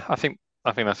yeah, I think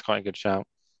that's quite a good shout.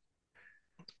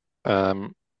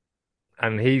 Um,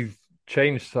 And he's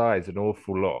changed size an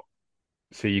awful lot.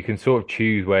 So you can sort of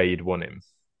choose where you'd want him.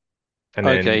 And okay,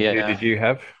 then who yeah. did you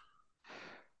have?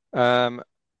 Um,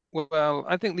 well,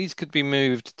 I think these could be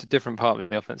moved to different part of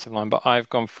the offensive line, but I've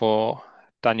gone for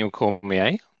Daniel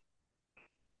Cormier,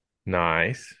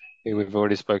 Nice. who we've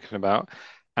already spoken about,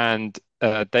 and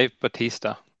Dave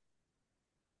Bautista.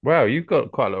 Wow, you've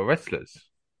got quite a lot of wrestlers.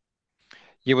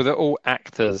 Yeah, well, they're all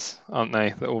actors, aren't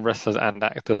they? They're all wrestlers and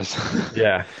actors,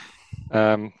 Yeah.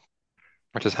 um,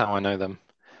 which is how I know them.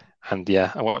 And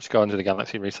yeah, I watched Guardians of the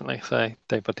Galaxy recently, so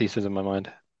Dave Bautista's in my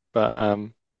mind. But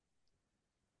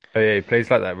Oh yeah, he plays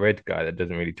like that red guy that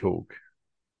doesn't really talk.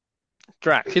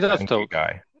 Drax, he does Angry talk.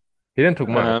 guy. He didn't talk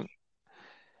much. Um,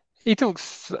 he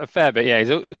talks a fair bit. Yeah,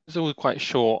 he's all quite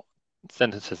short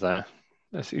sentences there.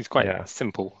 He's quite Yeah.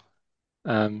 simple.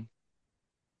 Um,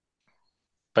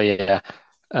 but yeah,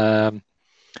 um,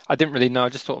 I didn't really know. I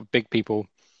just thought of big people.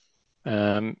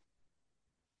 Um,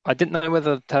 I didn't know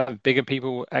whether to have bigger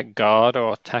people at guard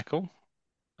or tackle.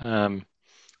 Um,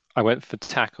 I went for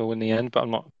tackle in the end, but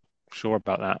I'm not sure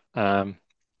about that.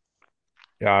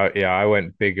 Yeah, I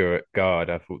went bigger at guard.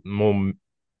 I thought the more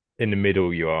in the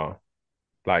middle you are,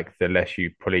 like the less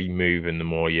you probably move and the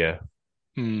more you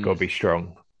Hmm, got to be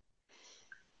strong.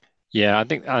 yeah, I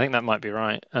think that might be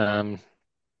right.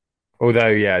 Although,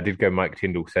 yeah, I did go Mike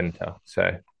Tyndall center, so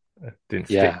I didn't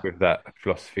stick Yeah, with that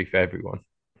philosophy for everyone.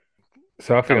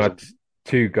 So I that think was our a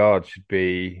two guards should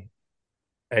be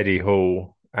Eddie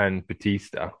Hall and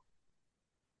Batista.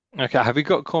 okay. Have we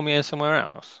got Cormier somewhere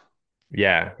else?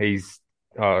 Yeah, he's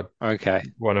uh, Okay,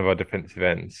 one of our defensive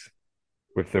ends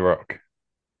with The Rock.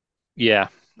 yeah,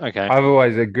 okay. I've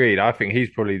always agreed. I think he's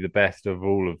probably the best of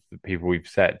all of the people we've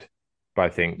said, but I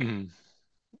think Hmm,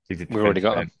 he's a we've already defensive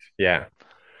got end. them. Yeah.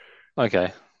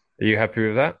 Okay, Are you happy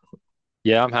with that?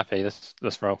 yeah, I'm happy.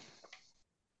 Let's roll.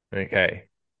 Okay.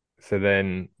 So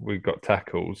then we've got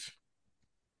tackles.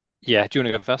 Yeah, do you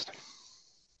want to go first?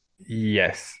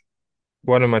 Yes.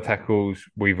 One of my tackles,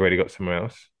 we've already got somewhere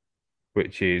else,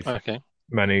 which is Okay.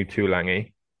 Manu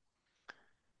Tulangi.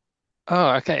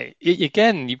 Oh, okay.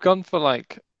 Again, you've gone for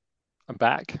like a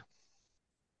back.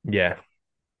 Yeah.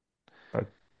 I-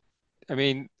 I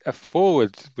mean, a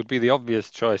forward would be the obvious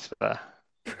choice there.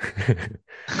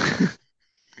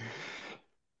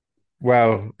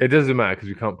 Well, it doesn't matter because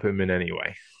we can't put him in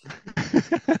anyway.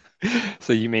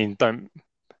 So you mean don't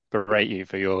berate you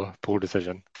for your poor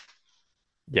decision?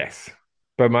 Yes.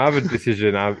 But my other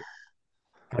decision I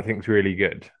think is really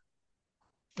good.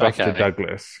 Buster Okay.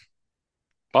 Douglas.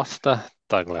 Buster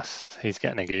Douglas. He's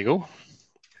getting a Google.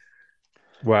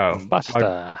 Well,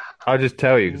 Buster I'll just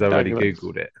tell you because I've already Douglas.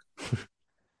 Googled it.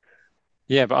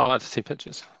 Yeah, but I like to see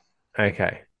pictures.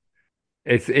 Okay.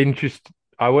 It's interest.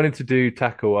 I wanted to do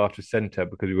tackle after center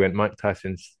because we went Mike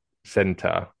Tyson's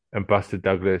center and Buster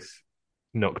Douglas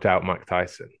knocked out Mike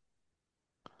Tyson.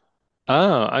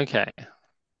 Oh, okay.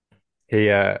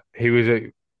 He was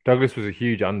a Douglas was a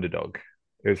huge underdog.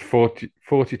 It was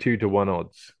 42 to 1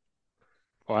 odds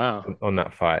Wow. on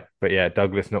that fight. But yeah,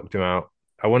 Douglas knocked him out.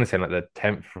 I want to say like the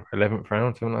 10th, 11th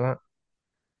round, something like that.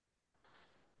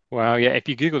 Wow. Yeah, if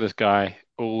you Google this guy,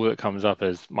 all that comes up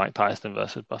is Mike Tyson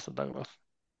versus Buster Douglas.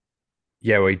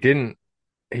 Yeah, well, he didn't.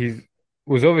 He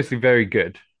was obviously very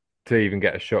good to even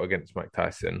get a shot against Mike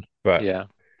Tyson, but Yeah.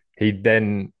 he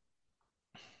then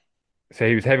so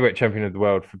he was heavyweight champion of the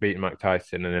world for beating Mike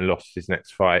Tyson and then lost his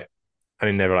next fight and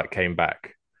he never like came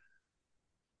back.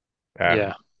 Um,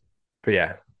 Yeah. but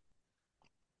yeah,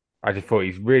 I just thought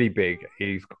he's really big.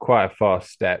 He's got quite a fast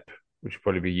step, which would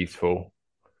probably be useful.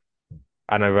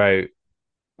 And I wrote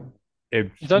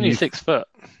it's He's only use. 6 foot,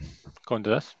 according to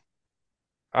this.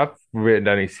 I've written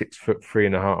down he's 6 foot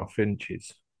 3.5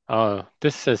 inches. Oh,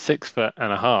 this says 6 foot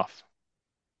and a half.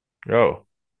 Oh,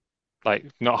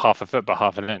 Like not half a foot, but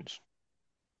half an inch,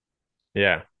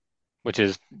 yeah. which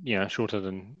is, shorter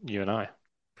than you and I.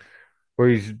 Well,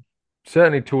 he's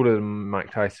certainly taller than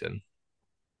Mike Tyson,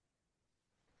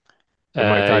 but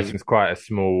Mike Uh, Tyson's quite a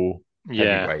small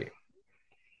yeah. heavyweight.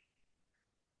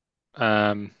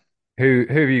 Um, Who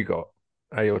have you got?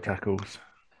 Are your tackles?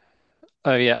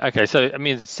 oh yeah. Okay. So I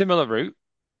mean, similar route.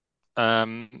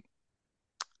 Um,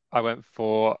 I went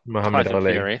for Muhammad Tyson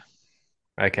Ali. Fury.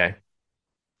 Okay.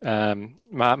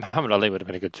 Muhammad Ali would have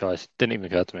been a good choice. Didn't even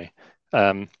occur to me.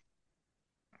 Um,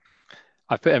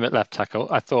 I put him at left tackle.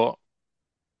 I thought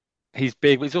he's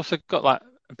big, but he's also got like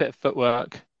a bit of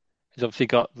footwork. He's obviously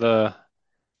got the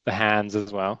hands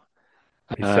as well.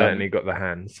 He's Um, certainly got the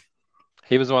hands.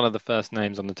 he was one of the first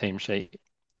names on the team sheet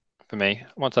for me.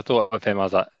 Once I thought of him, I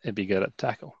was like, it'd be good at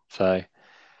tackle. So,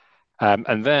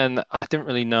 and then I didn't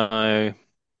really know.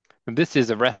 This is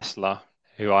a wrestler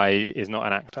who I is not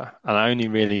an actor, and I only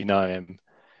really know him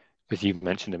because you've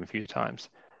mentioned him a few times.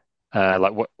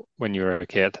 Like what when you were a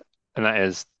kid, and that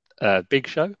is Big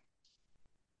Show.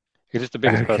 He's just the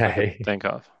biggest person I could Okay. think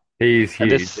of. He's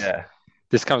And huge. this Yeah.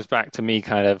 this comes back to me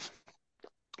kind of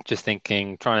just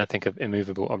thinking, trying to think of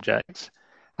immovable objects,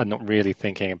 and not really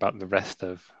thinking about the rest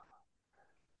of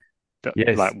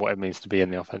Yes. like what it means to be in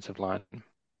the offensive line.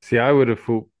 See, I would have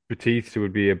thought Batista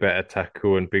would be a better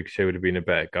tackle and Big Show would have been a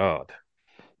better guard.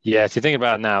 Yeah, if you think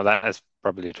about it now, that is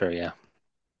probably true. Yeah,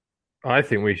 I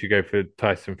think we should go for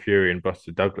Tyson Fury and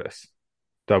Buster Douglas,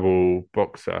 double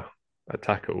boxer, a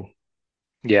tackle.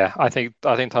 yeah. I think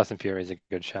Tyson Fury is a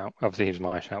good shout. Obviously, he was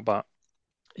my shout, but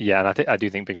yeah, and I do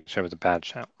think Big Show was a bad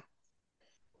shout.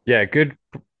 Yeah, good.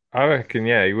 I reckon,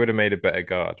 yeah, he would have made a better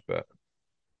guard, but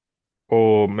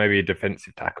or maybe a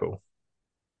defensive tackle.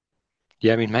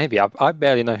 Yeah, I mean maybe I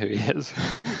barely know who he is.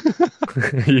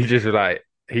 You just were like,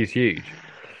 he's huge.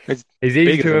 It's He's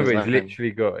easy bigger to than remember. his He's name.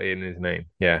 literally got it in his name.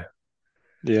 Yeah.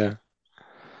 Yeah.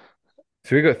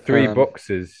 So we got three Um.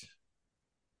 boxers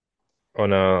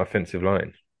on our offensive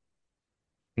line.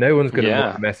 No one's going to want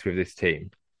Yeah. to mess with this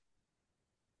team.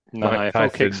 No, Mike if all Tyson,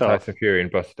 kicks Tyson off, Fury,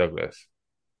 and Buster Douglas.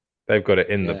 They've got it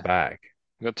in the yeah, bag.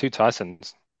 we've got two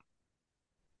Tysons.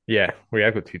 Yeah, we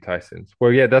have got two Tysons.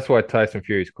 Well, yeah, that's why Tyson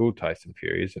Fury is called Tyson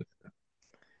Fury, isn't it?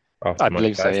 I After Mike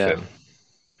believe so. Yeah. Tyson.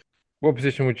 What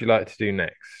position would you like to do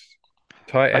next?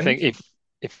 Tight I end? think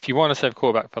if you want to save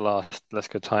quarterback for last, let's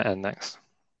go tight end next.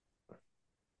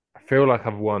 I feel like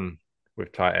I've won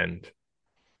with tight end.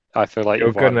 I feel like You're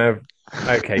you've won. gonna.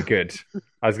 Okay, good.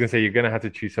 I was gonna say you're gonna have to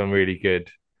choose someone really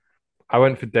good. I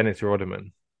went for Dennis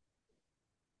Rodman.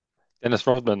 Dennis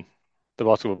Rodman, the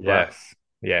basketball player. Yes,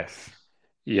 yes.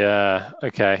 Yeah.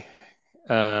 Okay.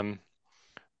 Um.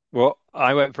 Well,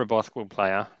 I went for a basketball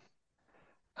player.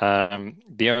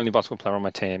 The only basketball player on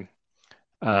my team.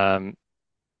 Um.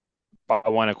 But I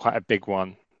wanted quite a big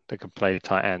one that could play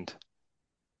tight end.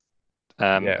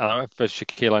 Yeah. And I went for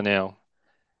Shaquille O'Neal.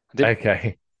 I didn't,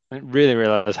 Okay. I didn't really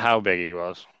realize how big he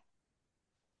was.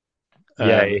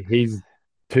 Yeah, Um, he's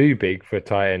too big for a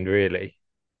tight end, really.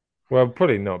 Well,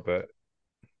 probably not, but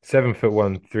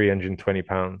 7'1", 320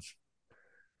 pounds.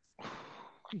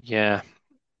 yeah,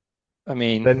 I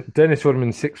mean, Then Dennis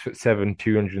Rodman, 6'7",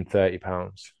 230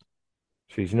 pounds.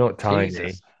 So he's not tiny.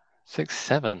 Jesus,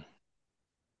 6'7".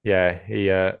 Yeah, he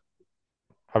wrote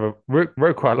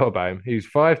quite a lot about him. He was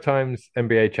 5 times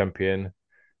NBA champion,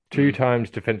 two Mm, times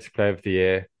Defensive Player of the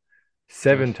Year,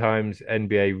 mm, 7 times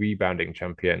NBA rebounding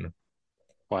champion.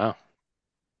 wow.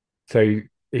 So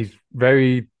he's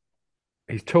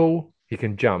he's tall, he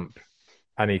can jump,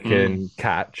 and he Mm. can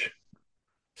catch.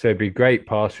 So it'd be great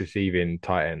pass receiving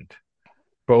tight end.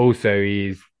 But also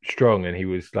he's strong and he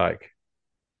was like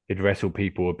he'd wrestle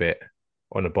people a bit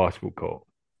on a basketball court.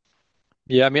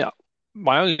 Yeah, I mean,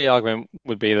 my only argument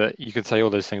would be that you could say all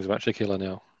those things about Shaquille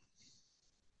O'Neal.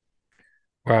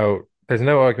 Well, there's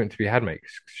no argument to be had, mate.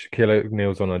 'Cause Shaquille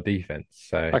O'Neal's on our defense,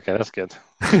 so Okay, that's good.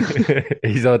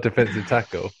 he's our defensive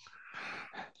tackle.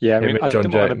 Yeah, I Him mean, and I John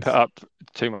didn't want to put Jones. up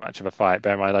too much of a fight.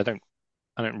 Bear in mind, I don't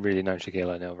really know Shaquille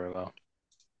O'Neal very well,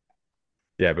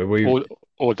 Yeah, but we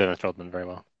or Dennis Rodman very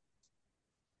well.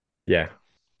 yeah.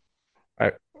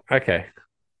 O- Okay.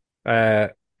 Uh,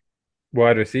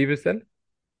 wide receivers then?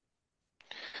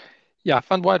 Yeah, I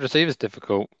found wide receivers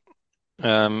difficult.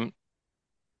 Um,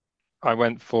 I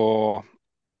went for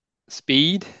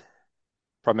speed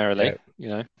Yeah. primarily.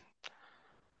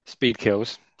 Speed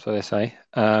kills, so they say.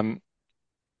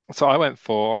 So I went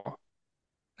for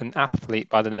an athlete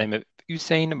by the name of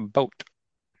Usain Bolt.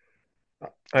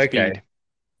 Speed. Okay.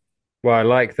 Well, I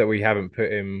like that we haven't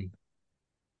put him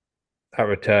at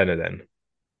returner then,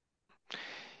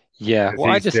 Yeah, because well,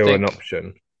 he's still an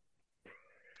option.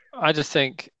 I just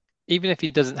think even if he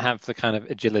doesn't have the kind of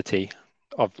agility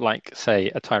of like, say,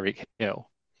 a Tyreek Hill,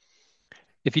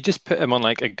 if you just put him on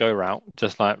like a go route,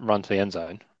 just like run to the end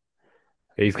zone,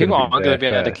 He's going people to be aren't going there to be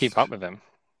able to keep first. up with him.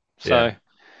 Yeah. So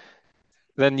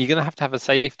then you're going to have a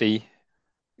safety,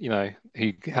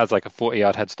 who has like a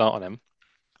 40-yard head start on him.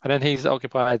 And then he's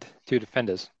occupied two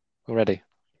defenders already.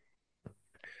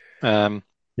 Um,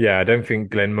 Yeah, I don't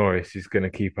think Glenn Morris is going to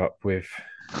keep up with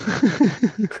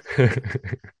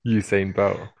Usain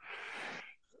Bolt.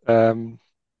 um,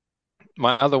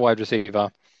 my other wide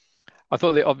receiver, I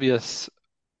thought the obvious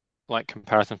like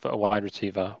comparison for a wide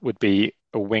receiver would be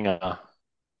a winger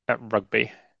at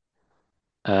rugby.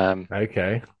 Um,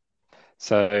 Okay.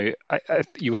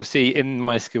 you'll see in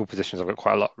my skill positions, I've got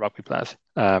quite a lot of rugby players.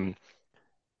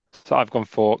 So I've gone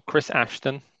for Chris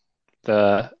Ashton,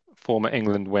 the former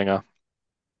England winger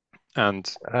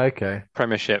and Okay.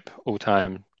 Premiership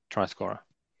all-time try scorer.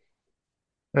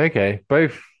 Okay.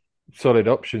 Both solid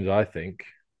options, I think.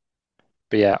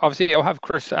 But yeah, obviously I'll have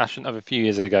Chris Ashton of a few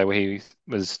years ago where he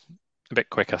was a bit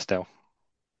quicker still.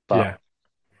 But Yeah.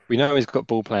 we know he's got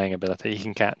ball playing ability. He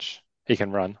can catch, he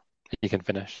can run, he can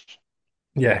finish.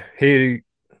 Yeah.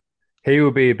 He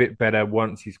will be a bit better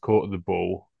once he's caught the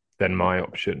ball than my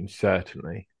option,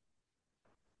 certainly.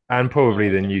 And probably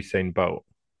than Okay. Usain Bolt,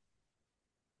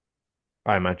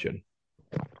 I imagine.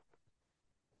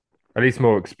 At least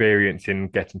more experience in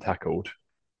getting tackled.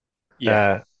 Yeah,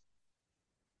 Uh,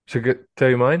 tell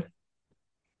you mine.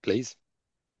 please.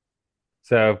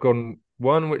 So I've gone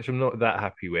one which I'm not that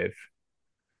happy with.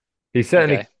 He's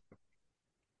certainly Okay.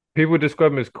 people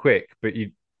describe him as quick, but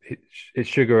it's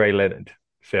Sugar Ray Leonard.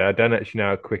 So I don't actually know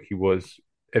how quick he was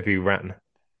if he ran.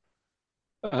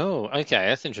 Oh, okay.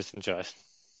 That's interesting choice.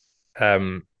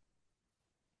 Um,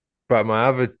 but my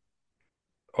other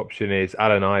option is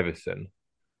Allen Iverson,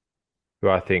 who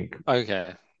I think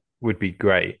Okay. would be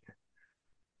great.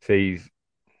 So he's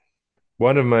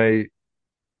one of my,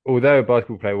 although a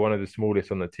basketball player, one of the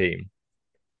smallest on the team,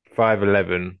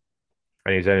 5'11",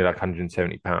 and he's only like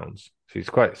 170 pounds. So he's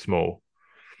quite small.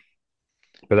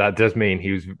 But that does mean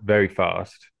he was very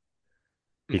fast.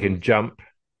 He Hmm. can jump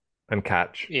and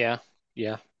catch. Yeah.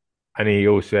 Yeah. And he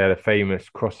also had a famous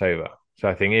crossover. So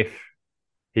I think if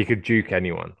he could juke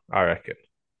anyone, I reckon.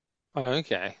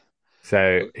 Okay.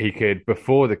 So he could,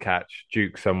 before the catch,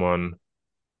 juke someone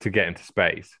to get into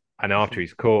space. And after Mhm.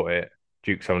 he's caught it,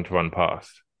 juke someone to run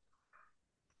past.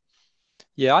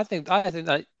 Yeah, I think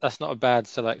that's not a bad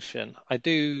selection. I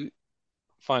do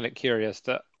find it curious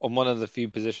that on one of the few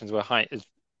positions where height is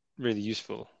really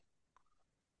useful,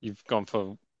 you've gone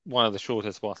for one of the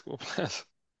shortest basketball players.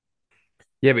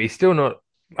 Yeah, but he's still not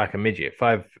like a midget,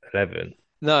 5'11".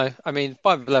 No, I mean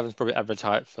 5'11 is probably average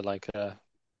height for like a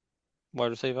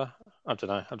wide receiver. I don't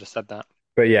know. I've just said that.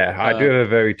 But yeah, I do Um, have a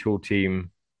very tall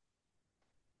team,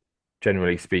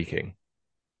 generally speaking.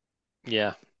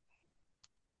 yeah,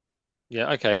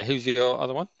 yeah. Okay, who's your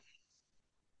other one?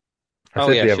 I Oh said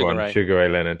yeah, the other Sugar one, Ray. Sugar Ray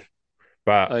Leonard.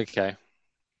 But Okay.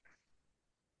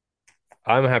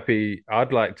 I'm happy.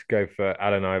 I'd like to go for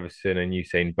Allen Iverson and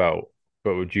Usain Bolt.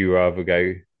 But would you rather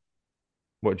go?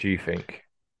 What do you think?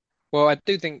 Well, I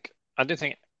do think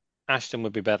Ashton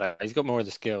would be better. He's got more of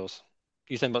the skills.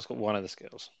 Usain Bolt's got one of the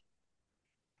skills,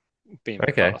 being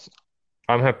Okay, fast.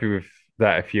 I'm happy with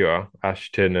that. If you are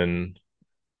Ashton and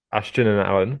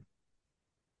Allen.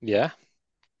 Yeah,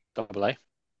 double A.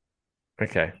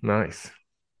 Okay, nice.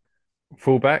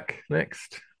 Fullback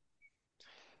next.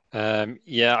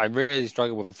 Yeah, I really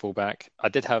struggle with fullback. I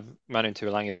did have Manu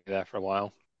Tuilagi there for a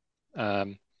while,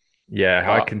 um, Yeah,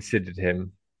 I but considered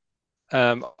him.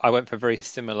 I went for a very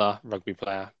similar rugby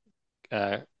player,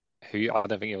 uh, who I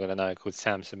don't think you're going to know, called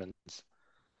Sam Simmons.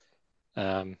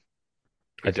 Um,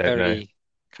 I he's don't know. very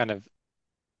kind of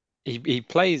he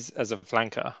plays as a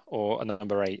flanker or a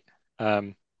number eight,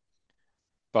 um,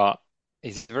 but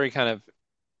he's very kind of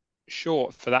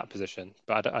short for that position.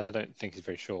 But I don't think he's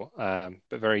very short,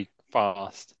 but very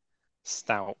fast,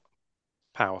 stout,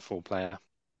 powerful player.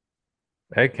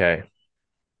 Okay,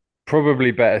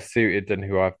 probably better suited than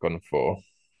who I've gone for.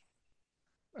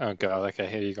 Oh God, okay,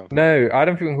 here you go for. No, I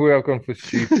don't think who I've gone for is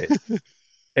stupid.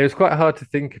 It was quite hard to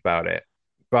think about it,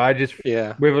 but I just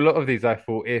Yeah. with a lot of these, I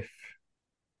thought if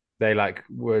they like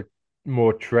were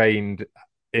more trained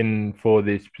in for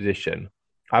this position,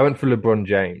 I went for LeBron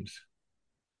James.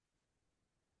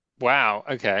 Wow.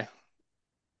 Okay.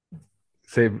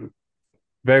 So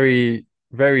very,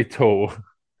 very tall,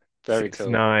 Very six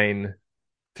tall. nine,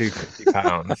 250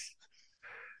 pounds.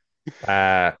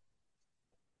 Uh,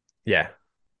 yeah,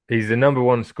 he's the number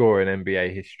one scorer in NBA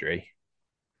history,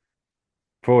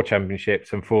 4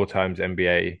 championships and 4 times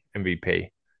NBA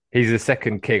MVP. He's the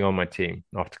second king on my team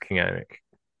after King Eric,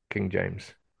 King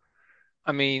James.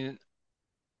 I mean,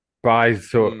 But I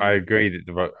mm, agree that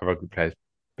the rugby player's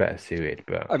better suited.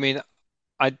 But I mean,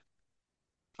 I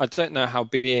I don't know how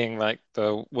being like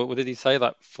the what did he say,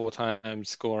 like four times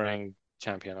scoring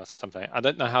champion or something. I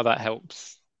don't know how that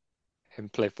helps him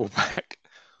play fullback.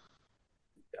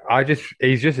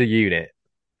 he's just a unit.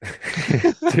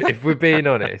 If we're being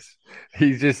honest,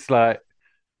 he's just like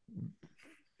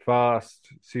fast,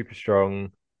 super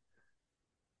strong.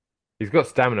 He's got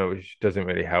stamina, which doesn't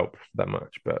really help that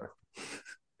much. But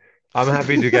I'm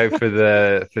happy to go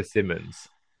for Simmons.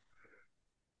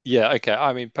 Yeah. Okay.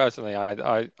 I mean, personally,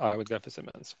 I would go for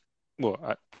Simmons.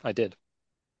 Well, I did.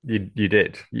 You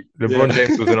did. LeBron Yeah.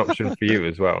 James was an option for you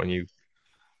as well, and you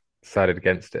decided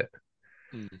against it.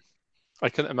 Mm. I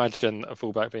couldn't imagine a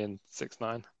fullback being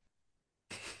 6'9".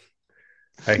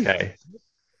 Okay,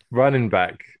 running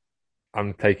back.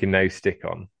 I'm taking no stick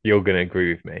on. You're going to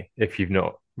agree with me if you've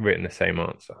not written the same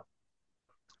answer.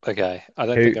 Okay. I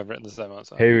don't Who think I've written the same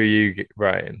answer. who are you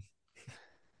writing?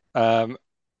 Um,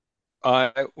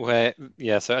 I where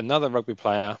yeah. So another rugby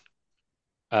player,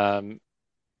 um,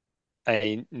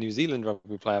 a New Zealand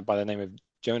rugby player by the name of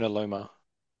Jonah Loma,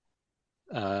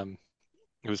 um,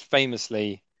 who was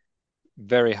famously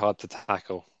very hard to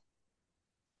tackle.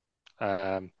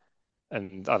 Um,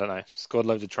 and I don't know, scored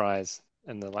loads of tries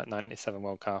in the like 97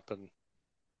 World Cup and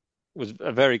was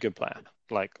a very good player,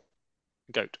 like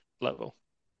GOAT level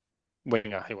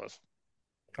winger he was.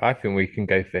 I think we can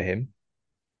go for him.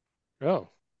 Oh,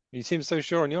 you seem so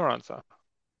sure on your answer.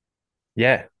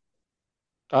 Yeah,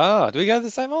 Ah, do we go the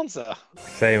same answer?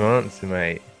 same answer,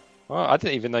 mate. Well, I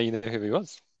didn't even know you knew who he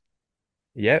was.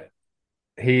 Yep.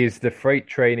 He is the freight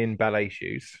train in ballet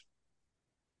shoes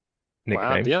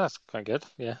Wow, nickname. yeah, that's quite good.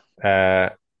 Yeah. Uh,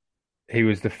 he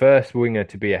was the first winger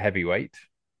to be a heavyweight.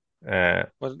 Uh,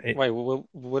 it,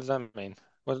 What does that mean?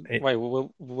 it,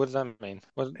 What does that mean?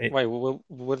 it,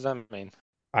 What does that mean?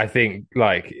 I think,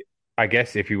 like, I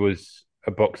guess if he was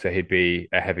a boxer, he'd be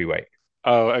a heavyweight.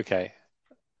 Oh, okay.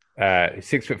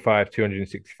 6'5",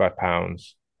 265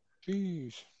 pounds.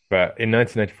 Jeez. But in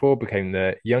 1994, became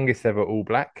the youngest ever All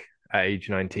Black at age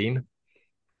 19.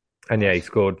 And yeah, he Nice.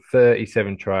 scored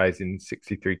 37 tries in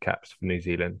 63 caps for New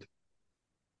Zealand.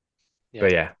 Yeah.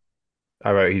 But yeah,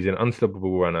 I wrote he's an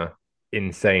unstoppable runner,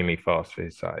 insanely fast for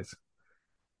his size.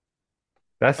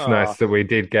 That's Ah, nice that we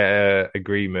did get a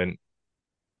agreement.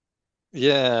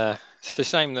 yeah. It's a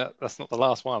shame that that's not the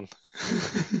last one.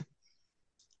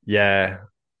 Yeah,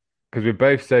 because we're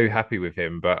both so happy with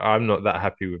him, but I'm not that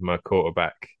happy with my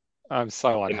quarterback I'm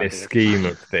so in this unhappy with scheme him.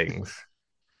 of things.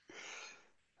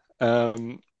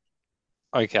 Um,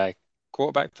 okay.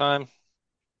 Quarterback time.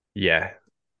 Yeah,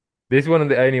 this is one of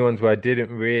the only ones where I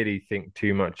didn't really think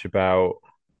too much about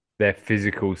their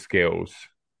physical skills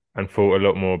and thought a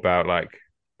lot more about like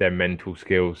their mental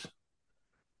skills.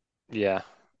 Yeah.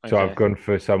 So I've Okay. gone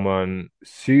for someone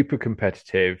super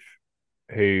competitive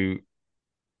who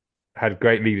had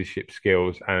great leadership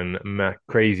skills and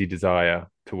crazy desire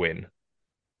to win,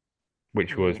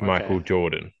 which was Okay. Michael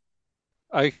Jordan.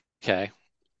 Okay.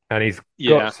 And he's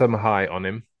got Yeah. some height on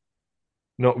him,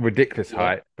 not ridiculous Yeah.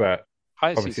 height, but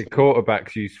Height's obviously useful.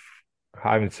 quarterbacks use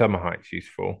having some height's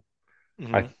useful.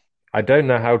 I Hmm. I don't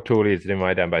know how tall he is in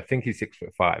my down, but I think he's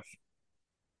 6'5".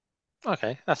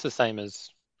 Okay. That's the same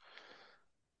as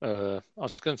I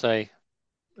was going to say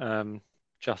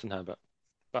Justin Herbert,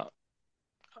 but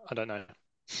I don't know.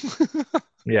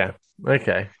 Yeah.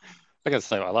 Okay. I can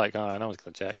say what I like. I know I was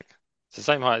going to check. It's the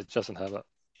same height as Justin Herbert.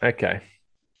 Okay.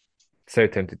 So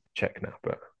tempted to check now,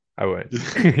 but I won't.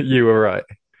 You were right.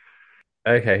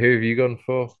 Okay, who have you gone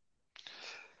for?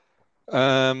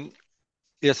 Um,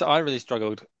 yeah, so I really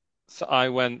struggled. So I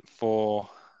went for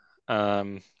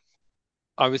um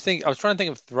I was trying to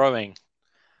think of throwing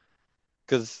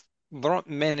because there aren't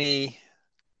many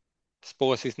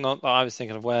sports. It's not that I was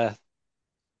thinking of where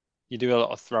you do a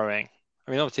lot of throwing.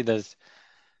 I mean, obviously there's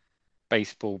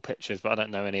baseball pitches, but I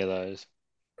don't know any of those.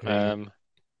 I mean, Um,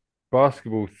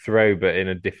 basketball throw, but in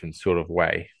a different sort of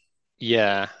way.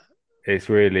 yeah, It's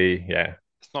really, yeah,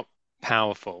 it's not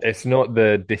powerful. it's not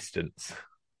the distance,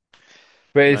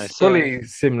 but No, it's so probably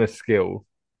similar skill.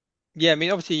 yeah, I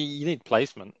mean, obviously you need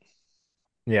placement.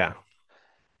 Yeah.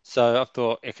 So I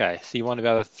thought, okay, so you want to be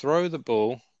able to throw the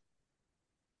ball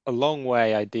a long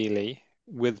way, ideally,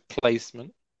 with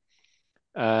placement.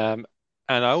 Um,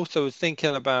 and I also was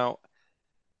thinking about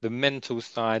the mental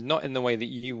side, not in the way that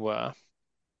you were,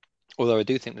 although I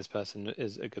do think this person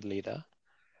is a good leader,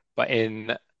 but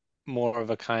in more of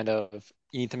a kind of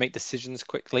you need to make decisions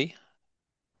quickly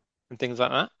and things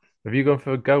like that. Have you gone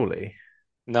for a goalie?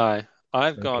 No,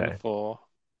 I've gone Okay. for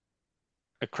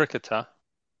a cricketer.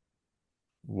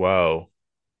 Whoa.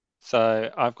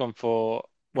 So I've gone for,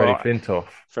 Freddie well, Flintoff.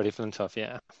 Freddie Flintoff,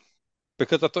 yeah,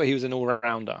 because I thought he was an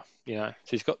all-rounder, So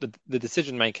he's got the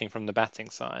decision making from the batting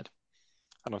side,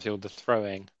 and obviously all the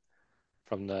throwing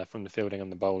from the fielding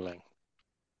and the bowling.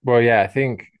 Well, yeah, I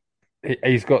think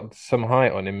he's got some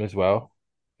height on him as well.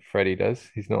 Freddie does.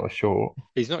 He's not a short.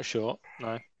 He's not short,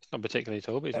 no, he's not particularly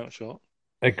tall, but he's not short.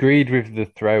 Agreed with the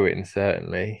throw in,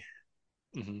 certainly.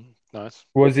 Nice.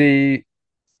 Was he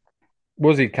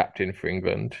captain for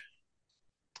England?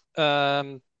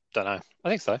 Don't know. I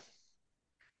think so.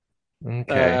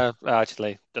 Okay.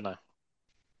 Actually, don't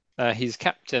know. He's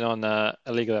captain on A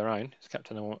League of Their Own. He's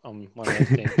captain on one of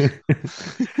those teams.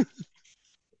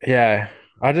 Yeah,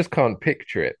 I just can't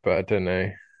picture it, but I don't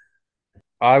know.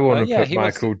 I want to Yeah, put he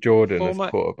was Michael Jordan as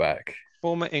former quarterback.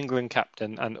 former England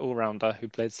captain and all-rounder who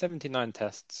played 79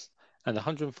 tests and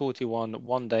 141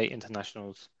 one-day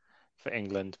internationals for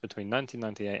England between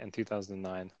 1998 and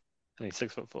 2009, and he's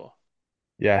 6'4".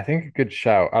 Yeah, I think a good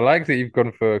shout. I like that you've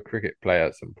gone for a cricket player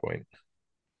at some point.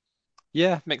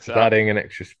 Yeah, mix it Just up. adding an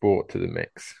extra sport to the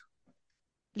mix.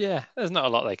 Yeah, there's not a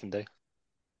lot they can do.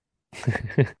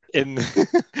 In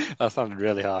that sounded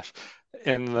really harsh.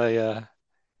 In the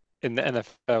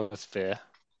NFL sphere,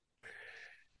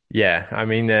 Yeah, I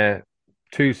mean they're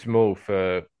too small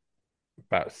for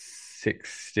about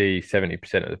 60,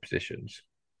 70% of the positions.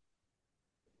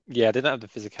 yeah, they don't have the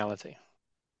physicality.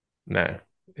 No,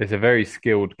 it's a very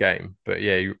skilled game, but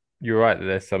yeah, you're right that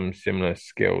there's some similar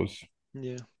skills.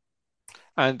 Yeah.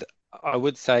 And I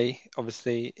would say,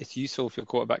 obviously, it's useful if your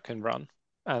quarterback can run.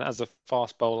 And as a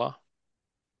fast bowler,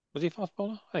 was he a fast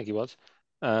bowler? I think he was.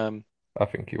 Um, I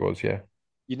think he was, yeah.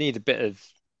 you need a bit of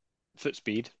foot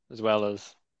speed as well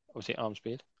as obviously arm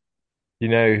speed. You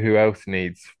know who else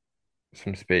needs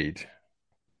some speed?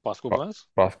 Basketball Ba- players.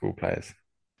 Basketball players.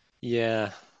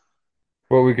 Yeah.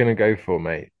 What are we going to go for,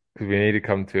 mate? Because we need to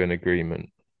come to an agreement.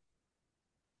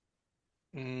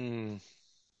 Mm.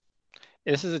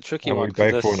 This is a tricky And one we because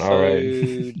they're both want our own.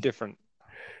 so different.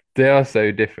 They are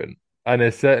so different. And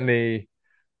there's certainly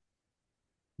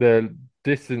the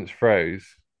distance throws.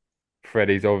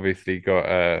 Freddie's obviously got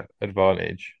a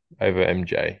advantage over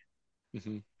MJ.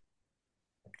 Hmm.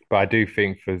 But I do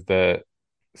think for the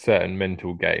certain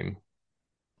mental game,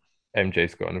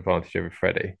 MJ's got an advantage over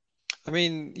Freddie. I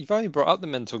mean, you've only brought up the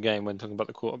mental game when talking about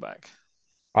the quarterback.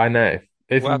 I know.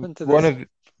 It's What happened to one this? of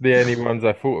the only ones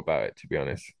I thought about it, to be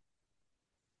honest.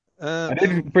 I did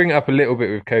Um, bring it up a little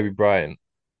bit with Kobe Bryant,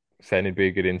 saying he'd be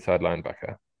a good inside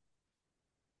linebacker.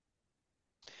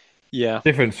 yeah.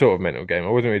 Different sort of mental game. I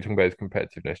wasn't really talking about his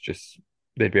competitiveness, just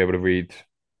they'd be able to read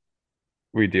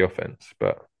the offense.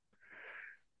 But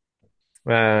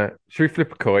should we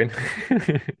flip a coin?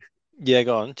 Yeah,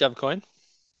 go on. Do you have a coin?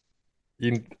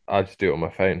 I'll just do it on my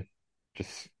phone.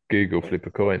 Just Google flip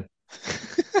a coin.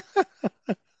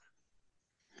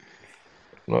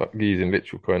 I'm not using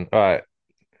literal coin. All right.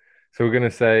 So we're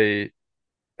gonna say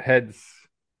heads,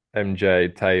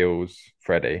 MJ, tails,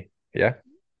 Freddie. Yeah.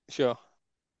 Sure.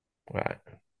 Right.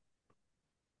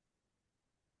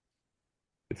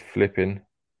 It's flipping.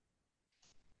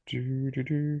 Do, do,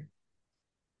 do.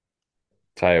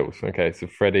 Tails. Okay, so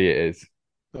Freddie it is.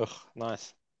 Ugh,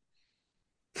 nice.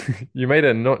 You made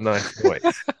a not nice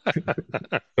noise.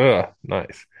 Ugh,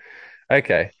 nice.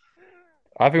 Okay.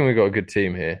 I think we've got a good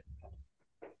team here.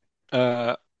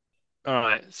 Uh, all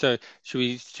right. So should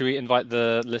we invite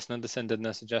the listener to send in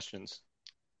their suggestions?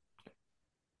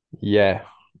 Yeah.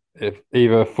 If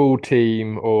either full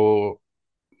team or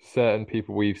certain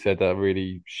people we've said that are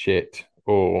really shit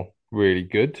or really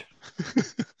good,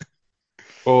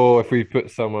 or if we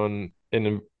put someone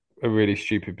in a really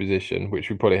stupid position, which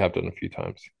we probably have done a few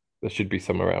times, there should be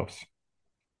somewhere else.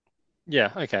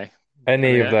 Yeah. Okay. Can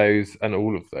Any we of get? those and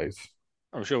all of those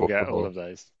I'm sure we'll get all possible. of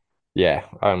those. Yeah,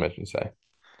 I imagine so.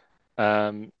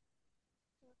 Um,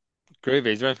 Groovy,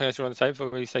 is there anything else you want to say before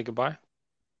we say goodbye?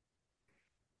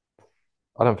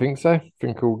 I don't think so.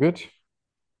 Think all good.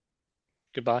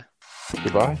 Goodbye.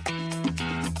 Goodbye.